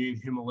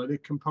autoimmune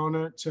hemolytic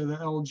component to the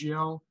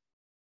LGL,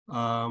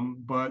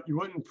 but you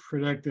wouldn't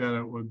predict that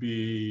it would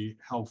be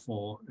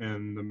helpful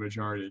in the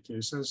majority of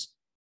cases.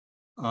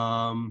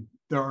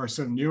 There are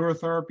some newer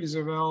therapies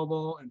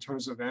available in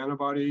terms of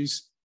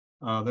antibodies.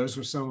 Those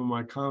were some of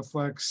my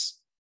conflicts.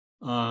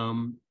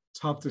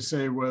 Tough to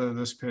say whether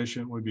this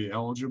patient would be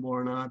eligible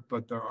or not,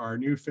 but there are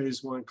new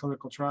phase 1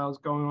 clinical trials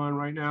going on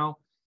right now.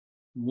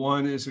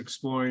 One is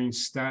exploring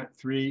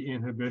STAT3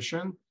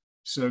 inhibition.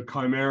 So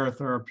Chimera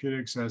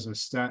Therapeutics has a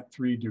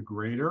STAT3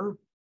 degrader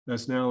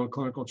that's now in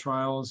clinical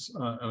trials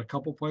at a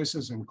couple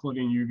places,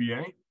 including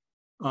UVA.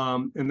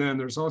 And then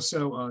there's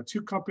also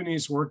 2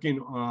 companies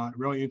working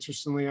really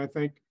interestingly, I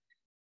think,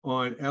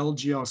 on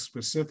LGL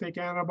specific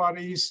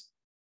antibodies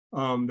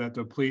that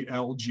deplete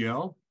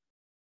LGL.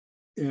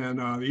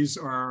 And these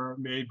are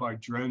made by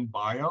Dren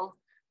Bio.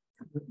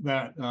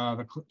 That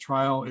the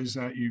trial is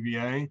at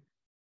UVA.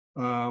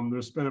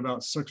 There's been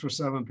about 6 or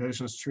 7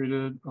 patients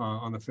treated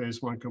on the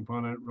phase 1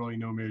 component, really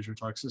no major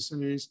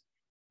toxicities.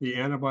 The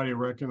antibody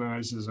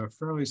recognizes a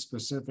fairly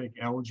specific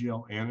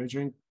LGL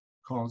antigen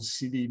called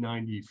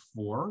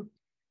CD94.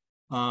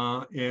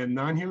 In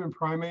non-human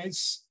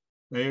primates,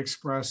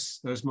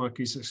 those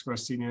monkeys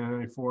express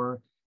CD94.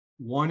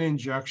 One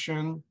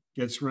injection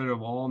gets rid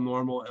of all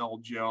normal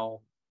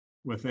LGL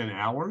within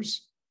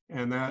hours,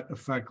 and that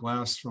effect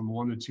lasts from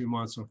 1 to 2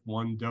 months with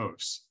 1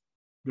 dose.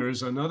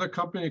 There's another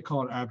company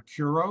called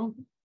Abcuro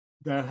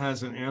that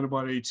has an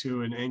antibody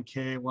to an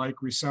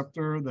NK-like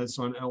receptor that's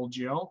on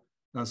LGL.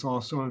 That's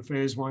also in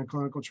phase 1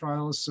 clinical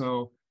trials.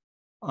 So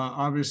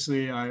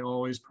obviously, I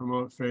always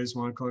promote phase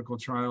 1 clinical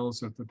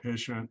trials if the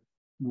patient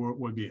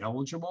would be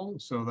eligible.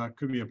 So that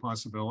could be a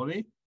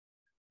possibility.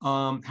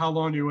 How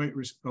long do you wait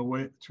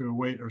to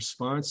await a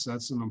response?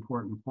 That's an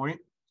important point.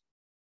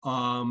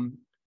 Generally,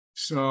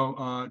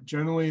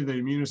 the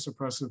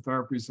immunosuppressive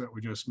therapies that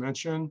we just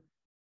mentioned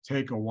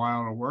take a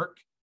while to work.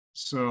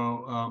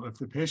 So if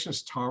the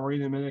patient's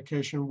tolerating the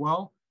medication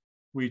well,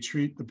 we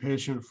treat the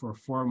patient for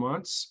 4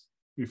 months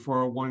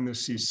before wanting to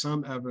see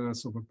some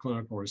evidence of a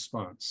clinical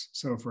response.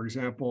 So for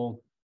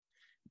example,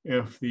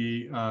 if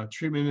the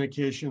treatment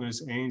indication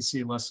is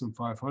ANC less than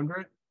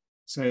 500,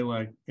 say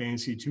like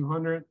ANC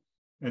 200,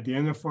 at the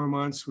end of 4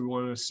 months, we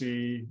want to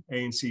see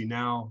ANC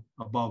now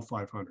above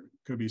 500.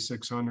 Could be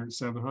 600,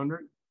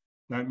 700.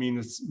 That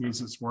means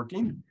it's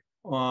working.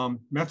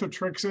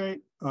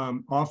 Methotrexate,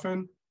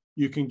 often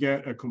you can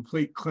get a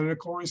complete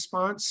clinical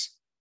response,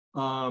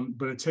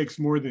 but it takes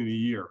more than a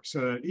year.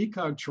 So that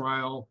ECOG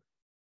trial,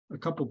 a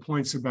couple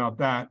points about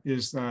that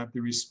is that the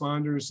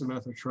responders to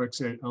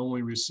methotrexate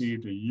only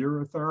received a year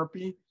of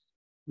therapy.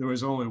 There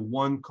was only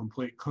 1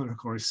 complete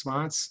clinical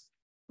response,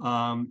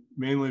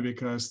 mainly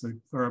because the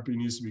therapy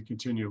needs to be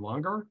continued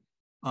longer.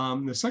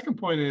 The second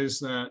point is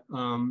that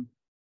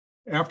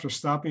after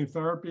stopping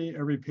therapy,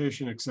 every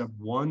patient except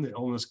 1, the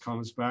illness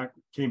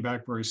came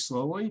back very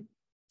slowly.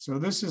 So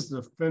this is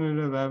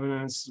definitive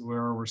evidence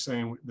where we're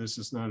saying this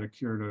is not a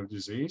curative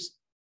disease.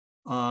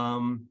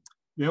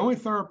 The only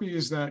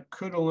therapies that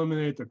could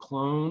eliminate the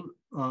clone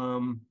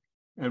and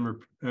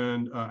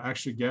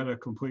actually get a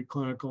complete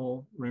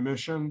clinical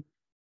remission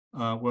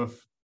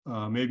with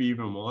maybe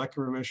even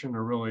molecular remission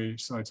are really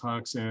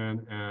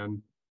Cytoxan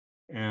and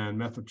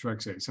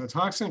methotrexate.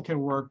 Cytoxan can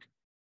work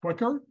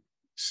quicker.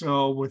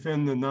 So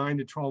within the 9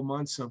 to 12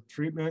 months of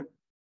treatment,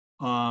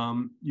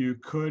 you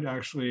could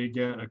actually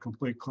get a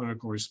complete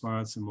clinical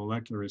response and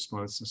molecular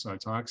response to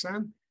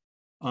Cytoxan.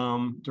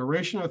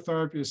 Duration of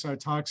therapy of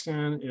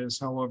Cytoxan is,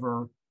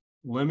 however,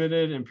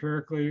 limited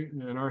empirically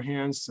in our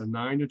hands to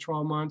 9 to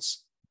 12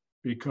 months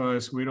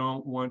because we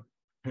don't want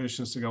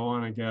patients to go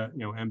on and get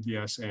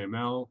MDS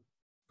AML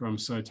from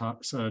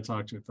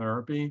cytotoxic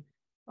therapy.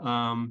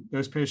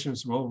 Those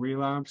patients will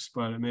relapse,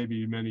 but it may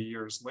be many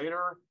years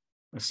later.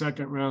 A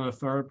second round of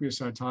therapy of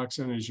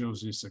Cytoxan is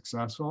usually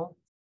successful.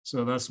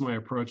 So that's my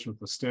approach with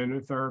the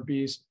standard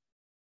therapies.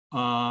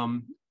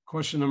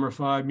 Question number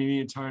 5,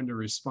 median time to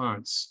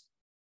response.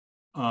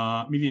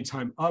 Median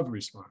time of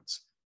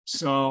response.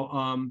 So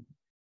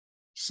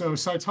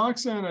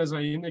Cytoxan, as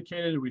I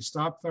indicated, we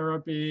stopped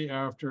therapy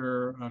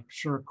after a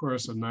short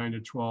course of 9 to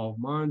 12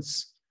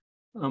 months.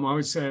 I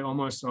would say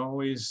almost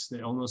always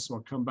the illness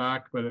will come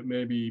back, but it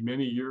may be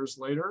many years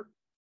later,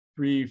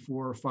 3,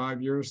 4,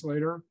 5 years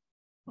later.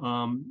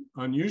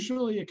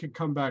 Unusually, it could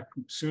come back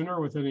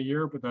sooner within a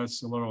year, but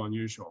that's a little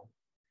unusual.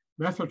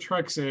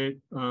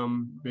 Methotrexate,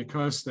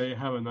 because they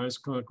have a nice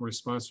clinical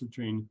response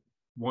between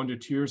 1 to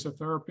 2 years of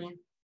therapy,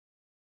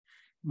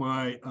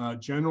 my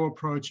general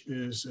approach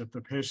is if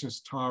the patient's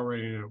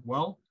tolerating it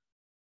well,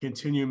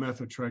 continue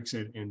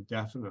methotrexate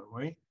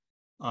indefinitely.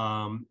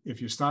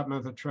 If you stop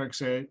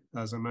methotrexate,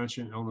 as I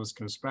mentioned, illness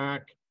comes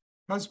back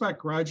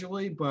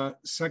gradually, but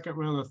second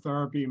round of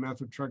therapy,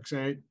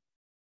 methotrexate,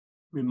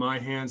 in my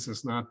hands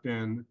has not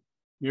been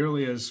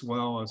nearly as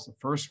well as the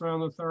first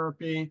round of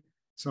therapy.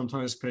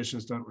 Sometimes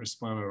patients don't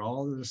respond at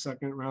all to the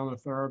second round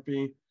of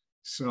therapy.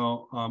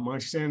 So my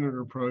standard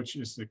approach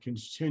is to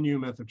continue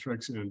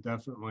methotrexate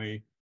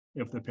indefinitely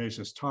if the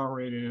patient's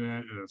tolerating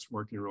it and it's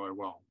working really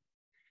well.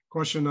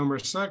 Question number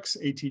 6,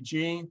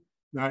 ATG,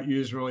 not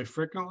used really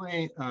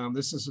frequently.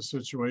 This is a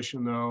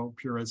situation though,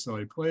 pure red cell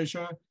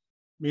aplasia,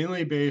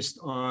 mainly based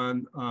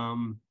on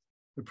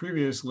the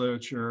previous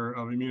literature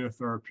of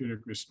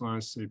immunotherapeutic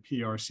response to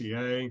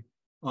PRCA,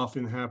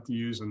 often have to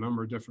use a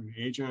number of different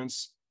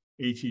agents.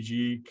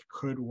 ATG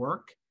could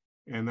work,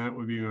 and that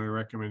would be my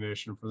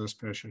recommendation for this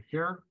patient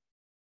here.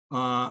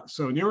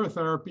 So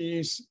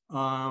neurotherapies,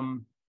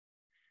 don't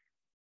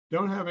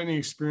have any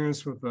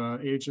experience with the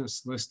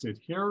agents listed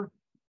here.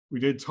 We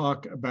did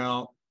talk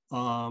about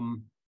the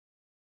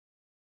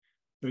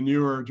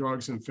newer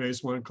drugs in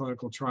phase 1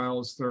 clinical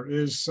trials. There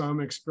is some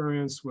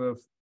experience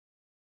with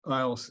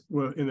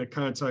in the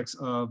context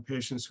of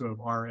patients who have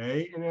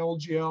RA and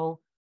LGL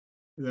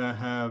that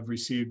have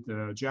received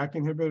JAK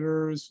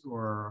inhibitors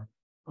or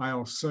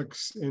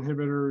IL-6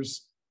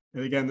 inhibitors.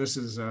 And again, this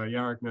is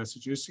Jarek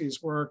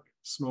Massajuski's work,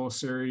 small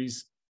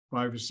series,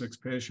 5 or 6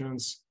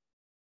 patients.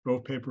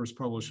 Both papers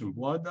published in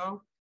Blood,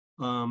 though.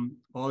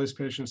 All these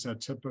patients had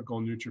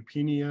typical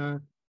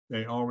neutropenia.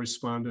 They all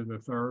responded to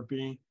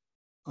therapy.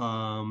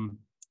 And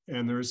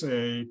there's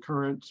a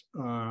current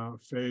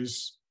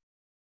phase,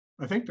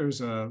 I think there's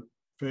a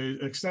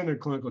extended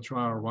clinical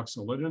trial of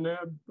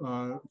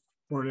ruxolitinib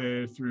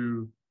coordinated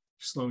through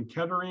Sloan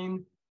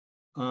Kettering.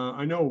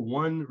 I know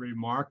one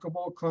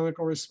remarkable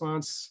clinical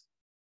response,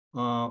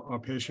 a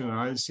patient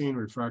I had seen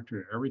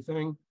refractory to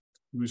everything,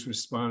 who's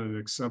responded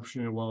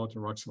exceptionally well to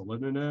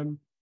ruxolitinib.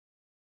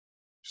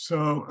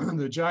 So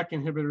the JAK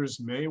inhibitors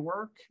may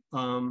work.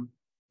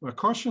 A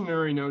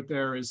cautionary note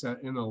there is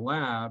that in the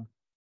lab,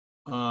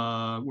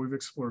 we've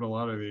explored a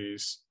lot of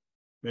these.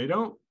 They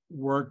don't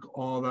work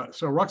all that.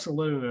 So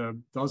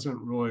ruxolitinib doesn't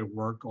really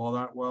work all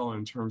that well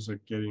in terms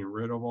of getting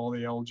rid of all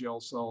the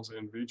LGL cells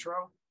in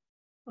vitro.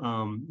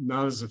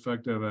 Not as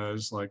effective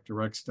as like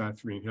direct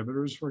STAT3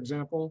 inhibitors, for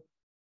example.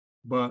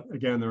 But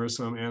again, there is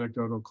some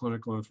anecdotal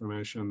clinical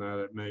information that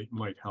it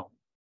might help.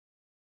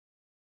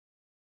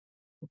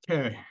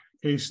 Okay,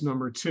 case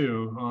number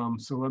 2.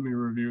 So let me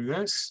review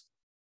this.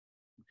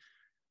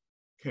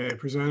 Okay,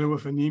 presented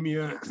with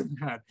anemia,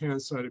 had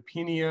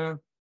pancytopenia,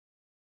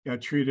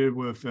 got treated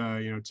with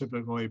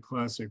typical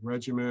aplastic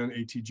regimen,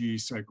 ATG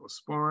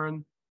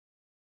cyclosporin,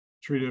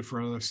 treated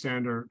for the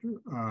standard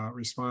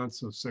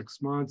response of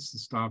 6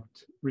 months,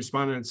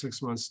 responded in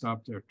 6 months,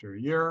 stopped after a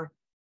year.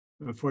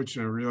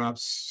 Unfortunately,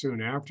 relapse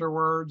soon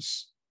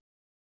afterwards.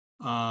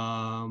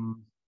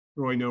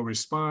 Really no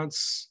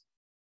response.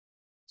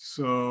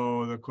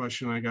 So the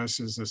question, I guess,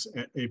 is this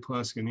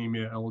aplastic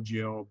anemia,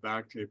 LGL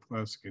back to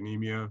aplastic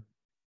anemia?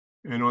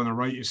 And on the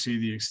right, you see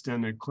the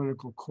extended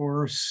clinical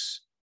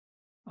course.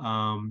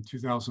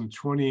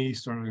 2020,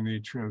 starting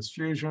the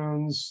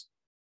transfusions.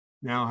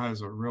 Now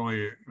has a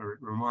really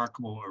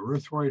remarkable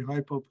erythroid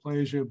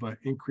hypoplasia, but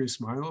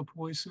increased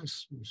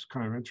myelopoiesis, which is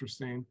kind of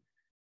interesting.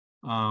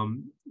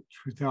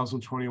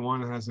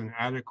 2021 has an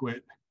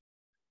adequate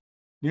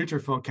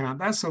neutrophil count.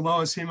 That's the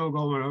lowest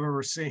hemoglobin I've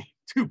ever seen,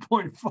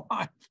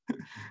 2.5.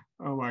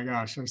 Oh my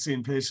gosh, I've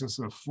seen patients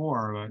with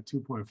 4, but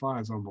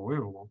 2.5 is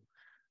unbelievable.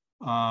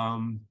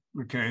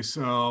 Okay,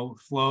 so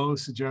flow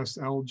suggests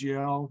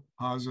LGL,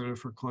 positive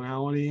for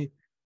clonality.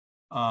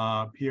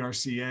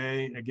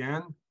 PRCA,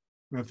 again,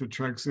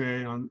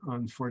 methotrexate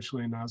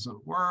unfortunately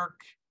doesn't work.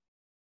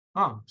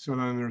 So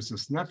then there's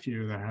this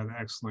nephew that had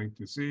X-linked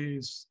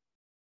disease,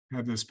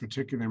 had this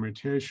particular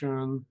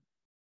mutation.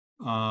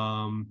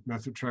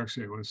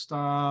 Methotrexate was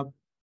stopped,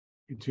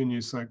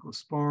 continued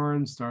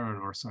cyclosporin, started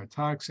on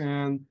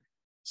orsitoxin.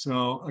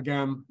 So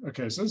again,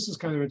 okay, so this is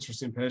kind of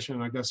interesting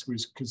patient. I guess we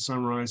could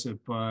summarize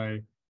it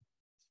by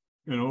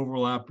an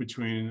overlap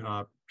between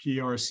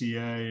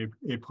PRCA,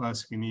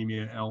 aplastic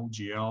anemia,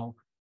 LGL.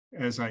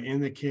 As I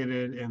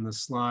indicated in the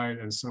slide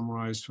and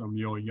summarized from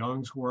Yo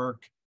Young's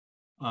work,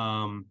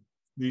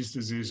 these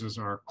diseases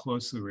are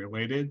closely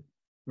related.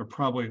 They're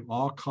probably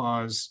all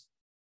caused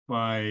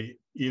by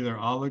either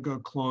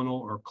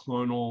oligoclonal or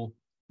clonal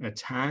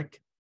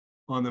attack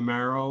on the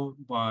marrow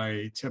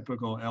by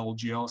typical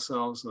LGL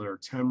cells that are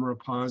TEMRA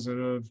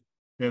positive.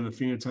 They have the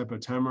phenotype of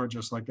TEMRA,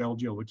 just like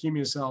LGL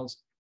leukemia cells.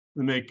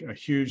 They make a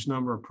huge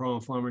number of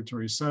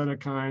pro-inflammatory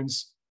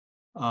cytokines.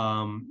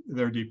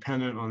 They're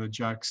dependent on the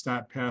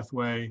JAK-STAT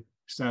pathway.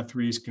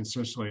 STAT3 is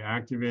consistently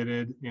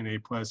activated in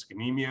aplastic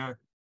anemia.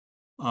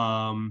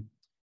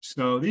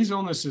 So these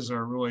illnesses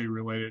are really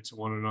related to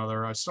one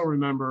another. I still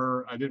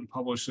remember, I didn't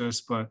publish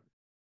this, but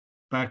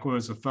back when I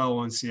was a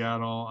fellow in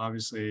Seattle,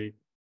 obviously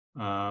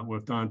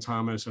with Don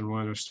Thomas and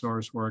Rhonda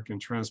Storr's work in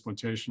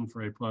transplantation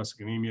for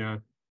aplastic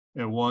anemia,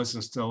 it was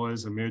and still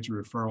is a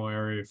major referral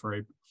area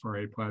for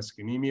aplastic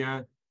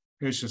anemia.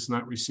 Patients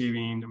not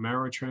receiving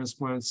marrow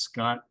transplants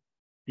got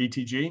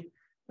ATG.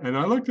 And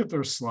I looked at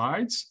their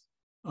slides,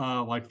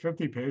 like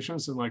 50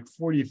 patients, and like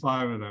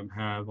 45 of them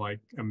had like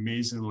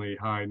amazingly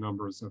high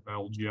numbers of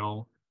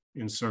LGL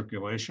in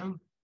circulation.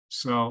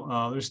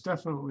 So there's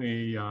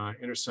definitely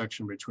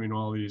intersection between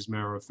all these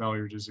marrow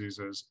failure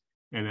diseases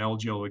and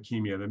LGL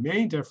leukemia. The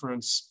main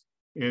difference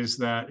is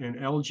that in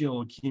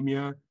LGL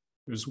leukemia,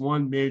 there's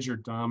one major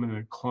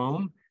dominant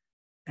clone,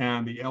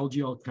 and the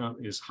LGL count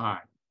is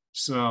high.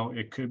 So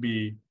it could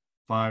be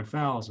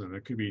 5,000,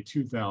 it could be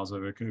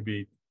 2,000, it could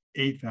be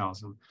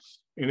 8,000.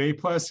 In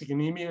aplastic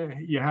anemia,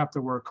 you have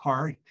to work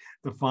hard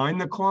to find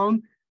the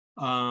clone.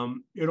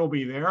 It'll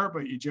be there,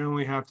 but you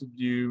generally have to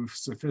do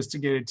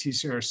sophisticated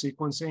TCR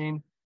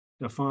sequencing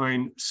to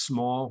find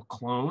small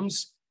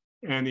clones.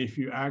 And if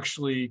you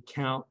actually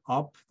count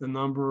up the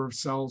number of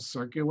cells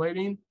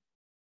circulating,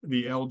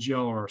 the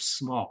LGL are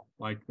small,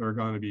 like they're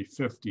going to be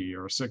 50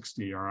 or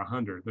 60 or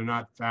 100. They're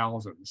not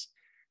thousands,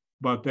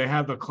 but they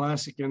have the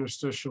classic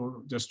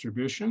interstitial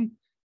distribution.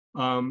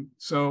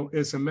 So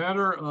it's a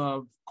matter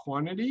of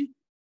quantity,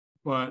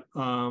 but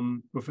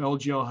with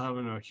LGL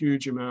having a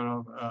huge amount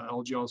of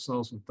LGL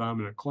cells with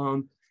dominant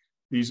clone,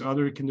 these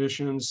other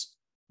conditions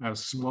have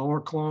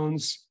smaller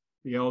clones.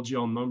 The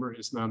LGL number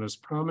is not as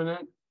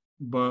prominent,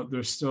 but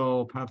they're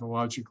still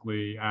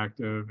pathologically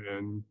active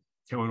and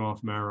killing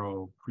off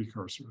marrow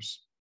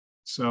precursors.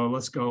 So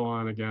let's go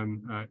on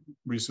again,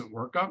 recent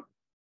workup.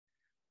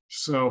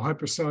 So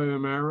hypercellular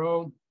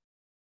marrow,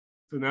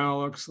 so now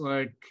it looks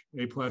like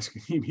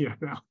aplastic anemia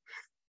now.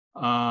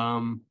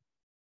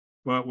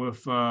 But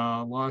with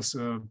loss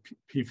of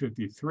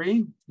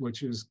P53,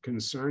 which is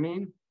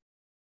concerning.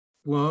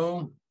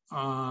 Flow,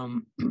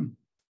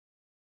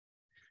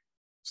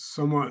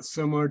 somewhat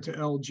similar to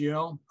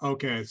LGL.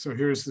 Okay, so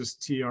here's this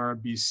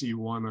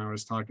TRBC1 I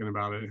was talking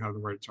about. It had the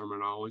right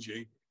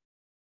terminology,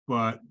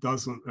 but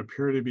doesn't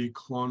appear to be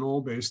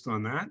clonal based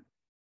on that.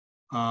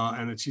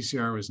 And the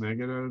TCR was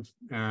negative,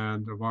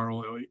 and the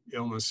viral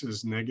illness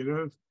is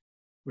negative.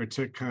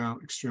 Retic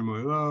count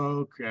extremely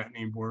low,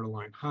 creatinine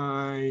borderline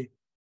high.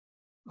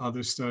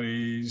 Other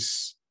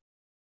studies,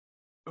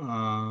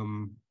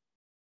 fairly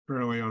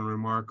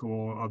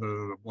unremarkable other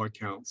than the blood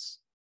counts.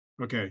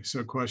 Okay,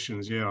 so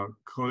questions, yeah,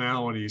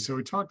 clonality. So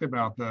we talked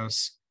about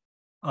this.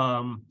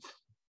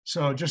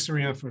 So just to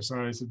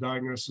reemphasize, the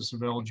diagnosis of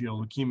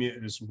LGL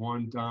leukemia is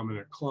one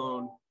dominant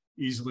clone,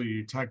 easily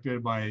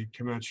detected by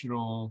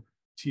conventional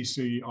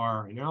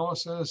TCR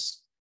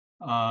analysis,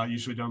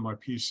 usually done by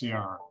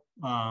PCR.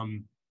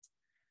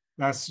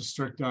 That's the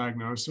strict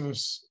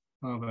diagnosis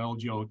of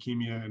LGL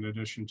leukemia, in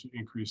addition to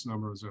increased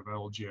numbers of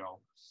LGL.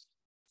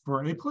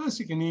 For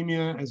aplastic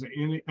anemia,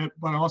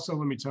 but also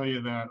let me tell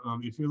you that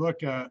if you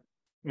look at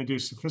and do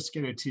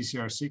sophisticated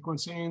TCR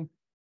sequencing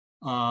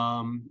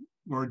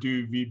or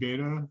do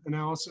V-beta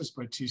analysis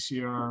by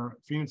TCR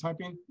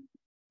phenotyping,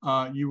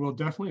 you will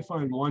definitely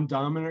find one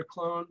dominant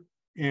clone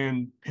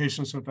in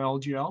patients with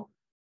LGL,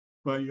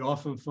 but you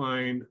often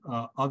find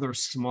other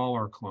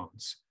smaller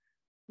clones.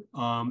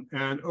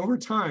 And over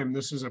time,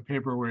 this is a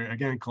paper where,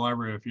 again,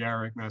 collaborated with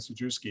Jarek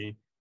Massajuski,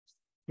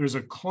 there's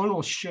a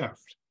clonal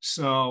shift.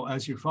 So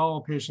as you follow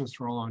patients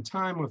for a long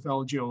time with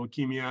LGL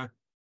leukemia,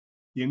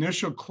 the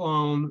initial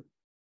clone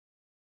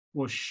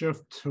will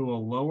shift to a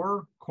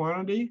lower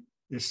quantity.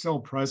 It's still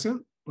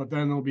present, but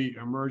then there'll be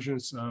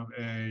emergence of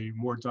a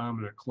more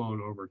dominant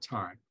clone over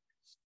time.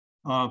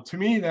 To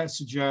me, that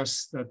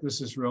suggests that this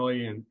is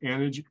really an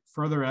antigen,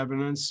 further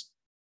evidence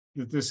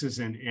that this is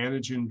an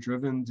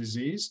antigen-driven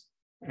disease,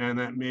 and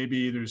that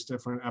maybe there's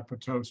different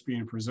epitopes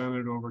being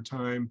presented over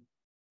time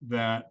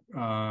that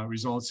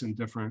results in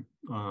different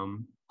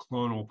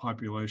clonal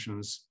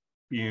populations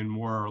being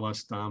more or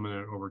less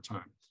dominant over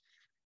time.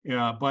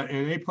 Yeah, but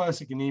in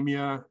aplastic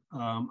anemia,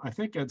 I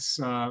think it's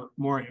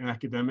more an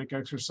academic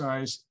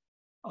exercise.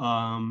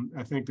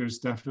 I think there's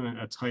definitely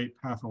a tight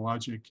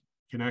pathologic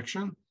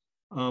connection.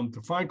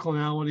 To find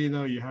clonality,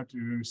 though, you have to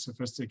do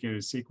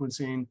sophisticated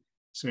sequencing,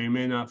 so you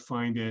may not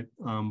find it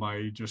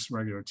by just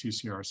regular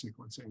TCR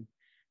sequencing.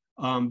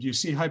 Do you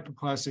see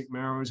hyperplastic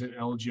marrows in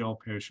LGL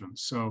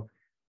patients? So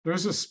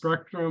there's a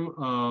spectrum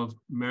of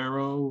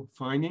marrow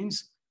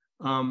findings.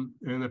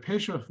 In a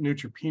patient with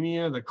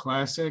neutropenia, the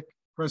classic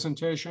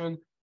presentation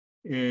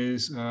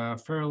is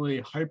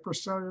fairly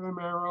hypercellular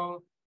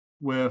marrow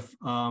with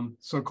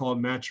so-called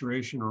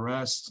maturation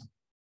arrest,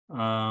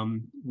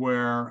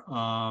 where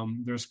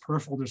there's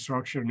peripheral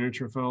destruction of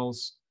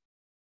neutrophils,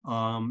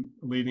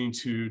 leading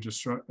to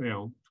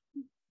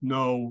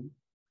no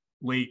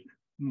late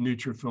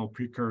neutrophil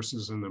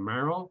precursors in the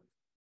marrow.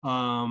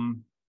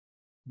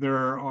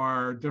 There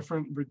are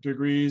different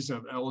degrees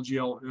of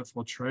LGL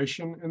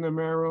infiltration in the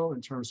marrow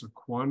in terms of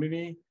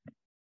quantity.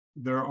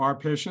 There are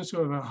patients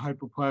who have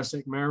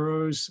hypoplastic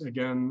marrows,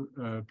 again,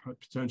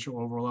 potential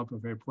overlap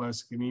of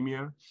aplastic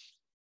anemia.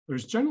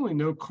 There's generally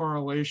no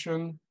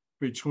correlation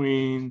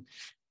between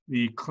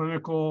the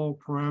clinical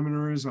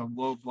parameters of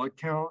low blood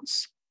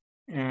counts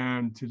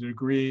and the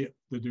degree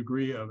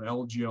of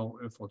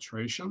LGL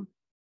infiltration.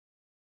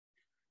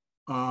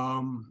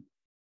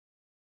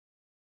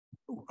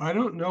 I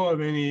don't know of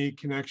any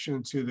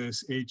connection to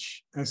this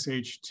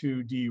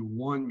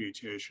SH2D1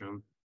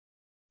 mutation.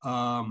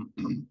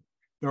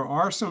 There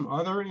are some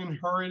other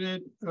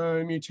inherited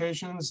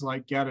mutations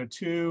like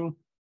GATA2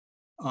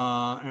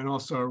 and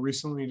also a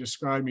recently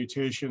described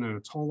mutation in a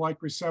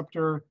toll-like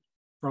receptor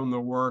from the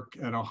work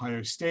at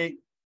Ohio State,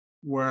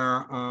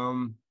 where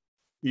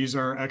these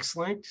are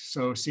X-linked,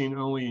 so seen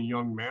only in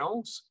young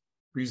males,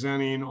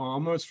 presenting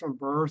almost from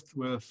birth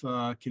with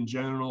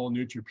congenital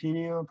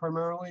neutropenia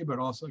primarily, but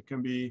also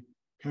can be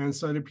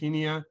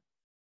pancytopenia.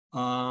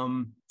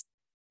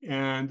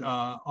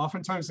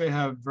 Oftentimes they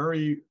have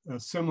very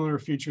similar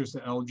features to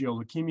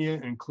LGL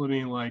leukemia,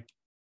 including like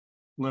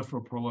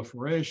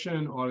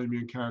lymphoproliferation,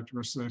 autoimmune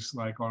characteristics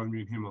like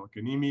autoimmune hemolytic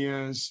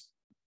anemias,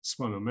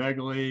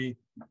 splenomegaly,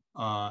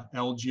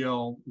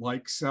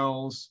 LGL-like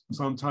cells.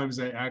 Sometimes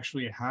they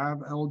actually have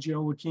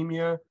LGL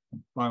leukemia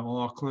by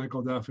all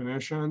clinical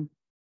definition.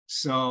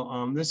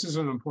 So this is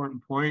an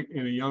important point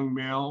in a young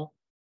male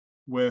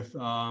with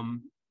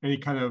any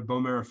kind of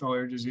bone marrow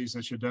failure disease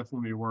that should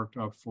definitely be worked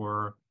up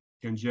for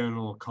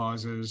congenital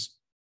causes,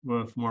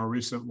 with more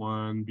recent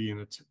one being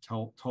a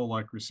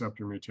toll-like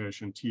receptor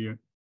mutation,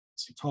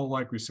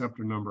 toll-like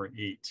receptor number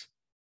 8.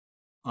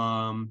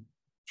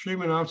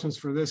 Treatment options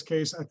for this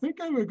case, I think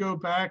I would go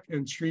back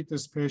and treat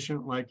this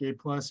patient like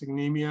aplastic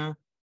anemia,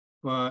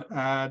 but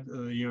add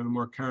the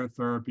more current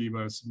therapy,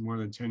 but it's more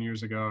than 10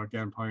 years ago,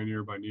 again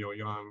pioneered by Neil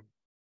Young,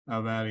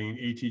 of adding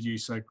ATG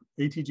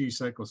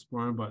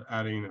cyclosporin, but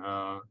adding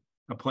a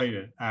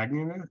platelet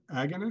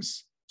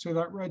agonist to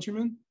that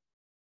regimen.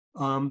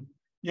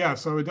 Yeah,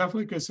 so I would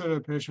definitely consider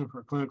the patient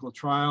for a clinical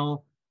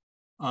trial.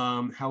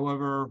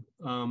 However,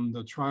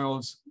 the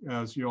trials,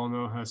 as you all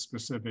know, has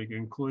specific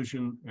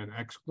inclusion and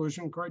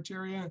exclusion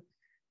criteria.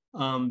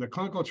 The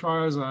clinical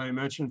trials I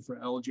mentioned for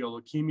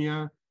LGL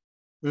leukemia,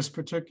 this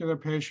particular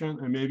patient,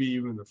 and maybe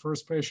even the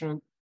first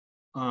patient,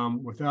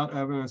 without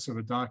evidence of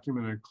a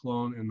documented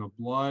clone in the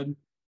blood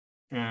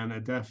and a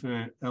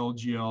definite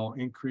LGL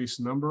increased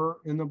number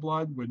in the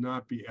blood, would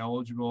not be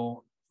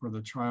eligible for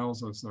the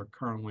trials as they're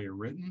currently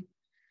written.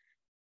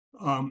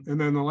 And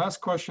then the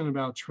last question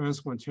about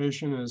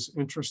transplantation is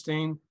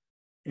interesting.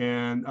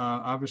 And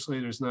obviously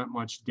there's not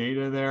much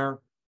data there.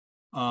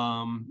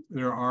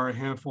 There are a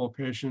handful of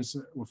patients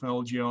with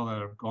LGL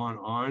that have gone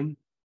on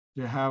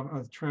to have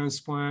a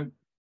transplant.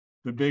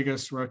 The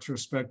biggest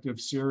retrospective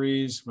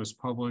series was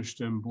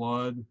published in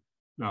Blood.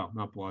 No,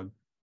 not Blood.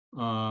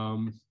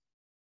 It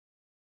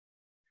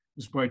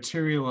was by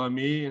Thierry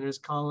Lamy and his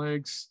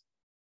colleagues.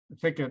 I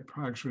think it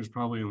actually was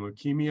probably in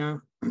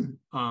Leukemia.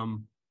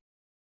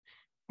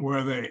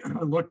 Where they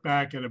looked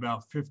back at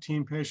about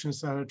 15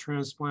 patients that had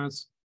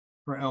transplants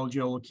for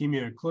LGL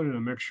leukemia, included a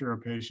mixture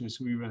of patients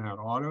who even had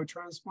auto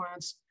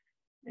transplants.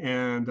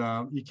 And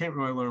you can't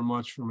really learn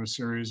much from a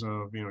series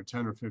of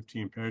 10 or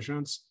 15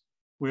 patients.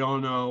 We all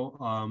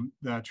know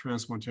that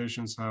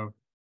transplantations have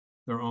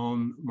their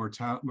own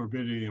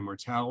morbidity and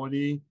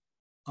mortality.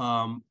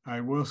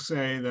 I will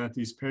say that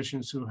these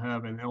patients who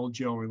have an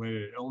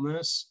LGL-related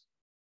illness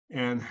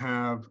and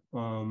have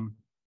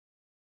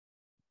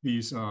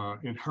these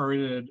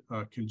inherited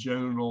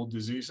congenital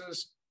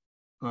diseases,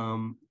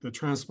 the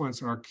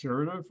transplants are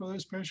curative for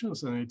those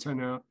patients, and they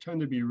tend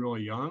to be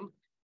really young,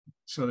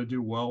 so they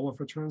do well with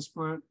a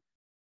transplant.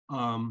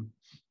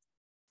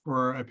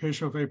 For a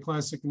patient with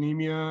aplastic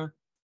anemia,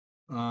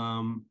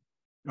 I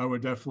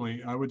would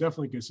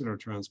definitely consider a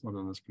transplant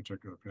on this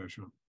particular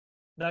patient.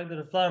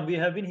 Dr. Loughran, we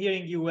have been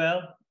hearing you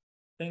well.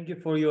 Thank you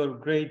for your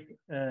great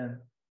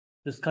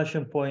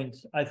discussion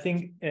points. I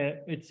think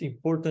it's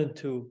important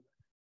to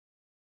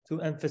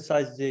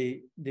emphasize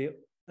the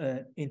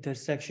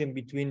intersection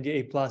between the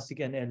aplastic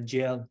and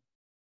LGL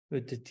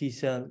with the T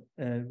cell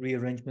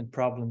rearrangement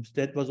problems.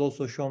 That was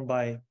also shown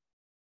by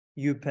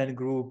UPenn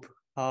group,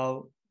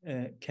 how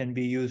can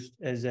be used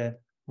as a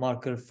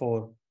marker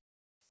for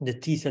the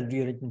T cell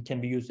rearrangement, can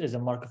be used as a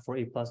marker for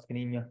aplastic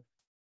anemia.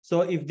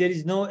 So if there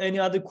is no any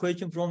other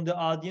question from the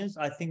audience,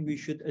 I think we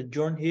should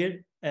adjourn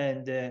here,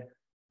 and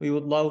we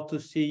would love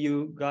to see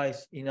you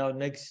guys in our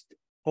next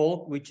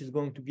talk, which is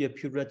going to be a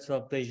pure red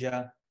cell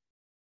aplasia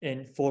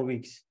in 4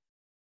 weeks.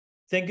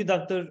 Thank you,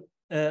 Dr.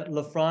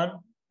 Loughran,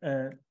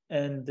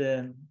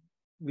 and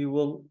we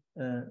will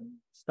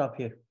stop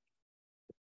here.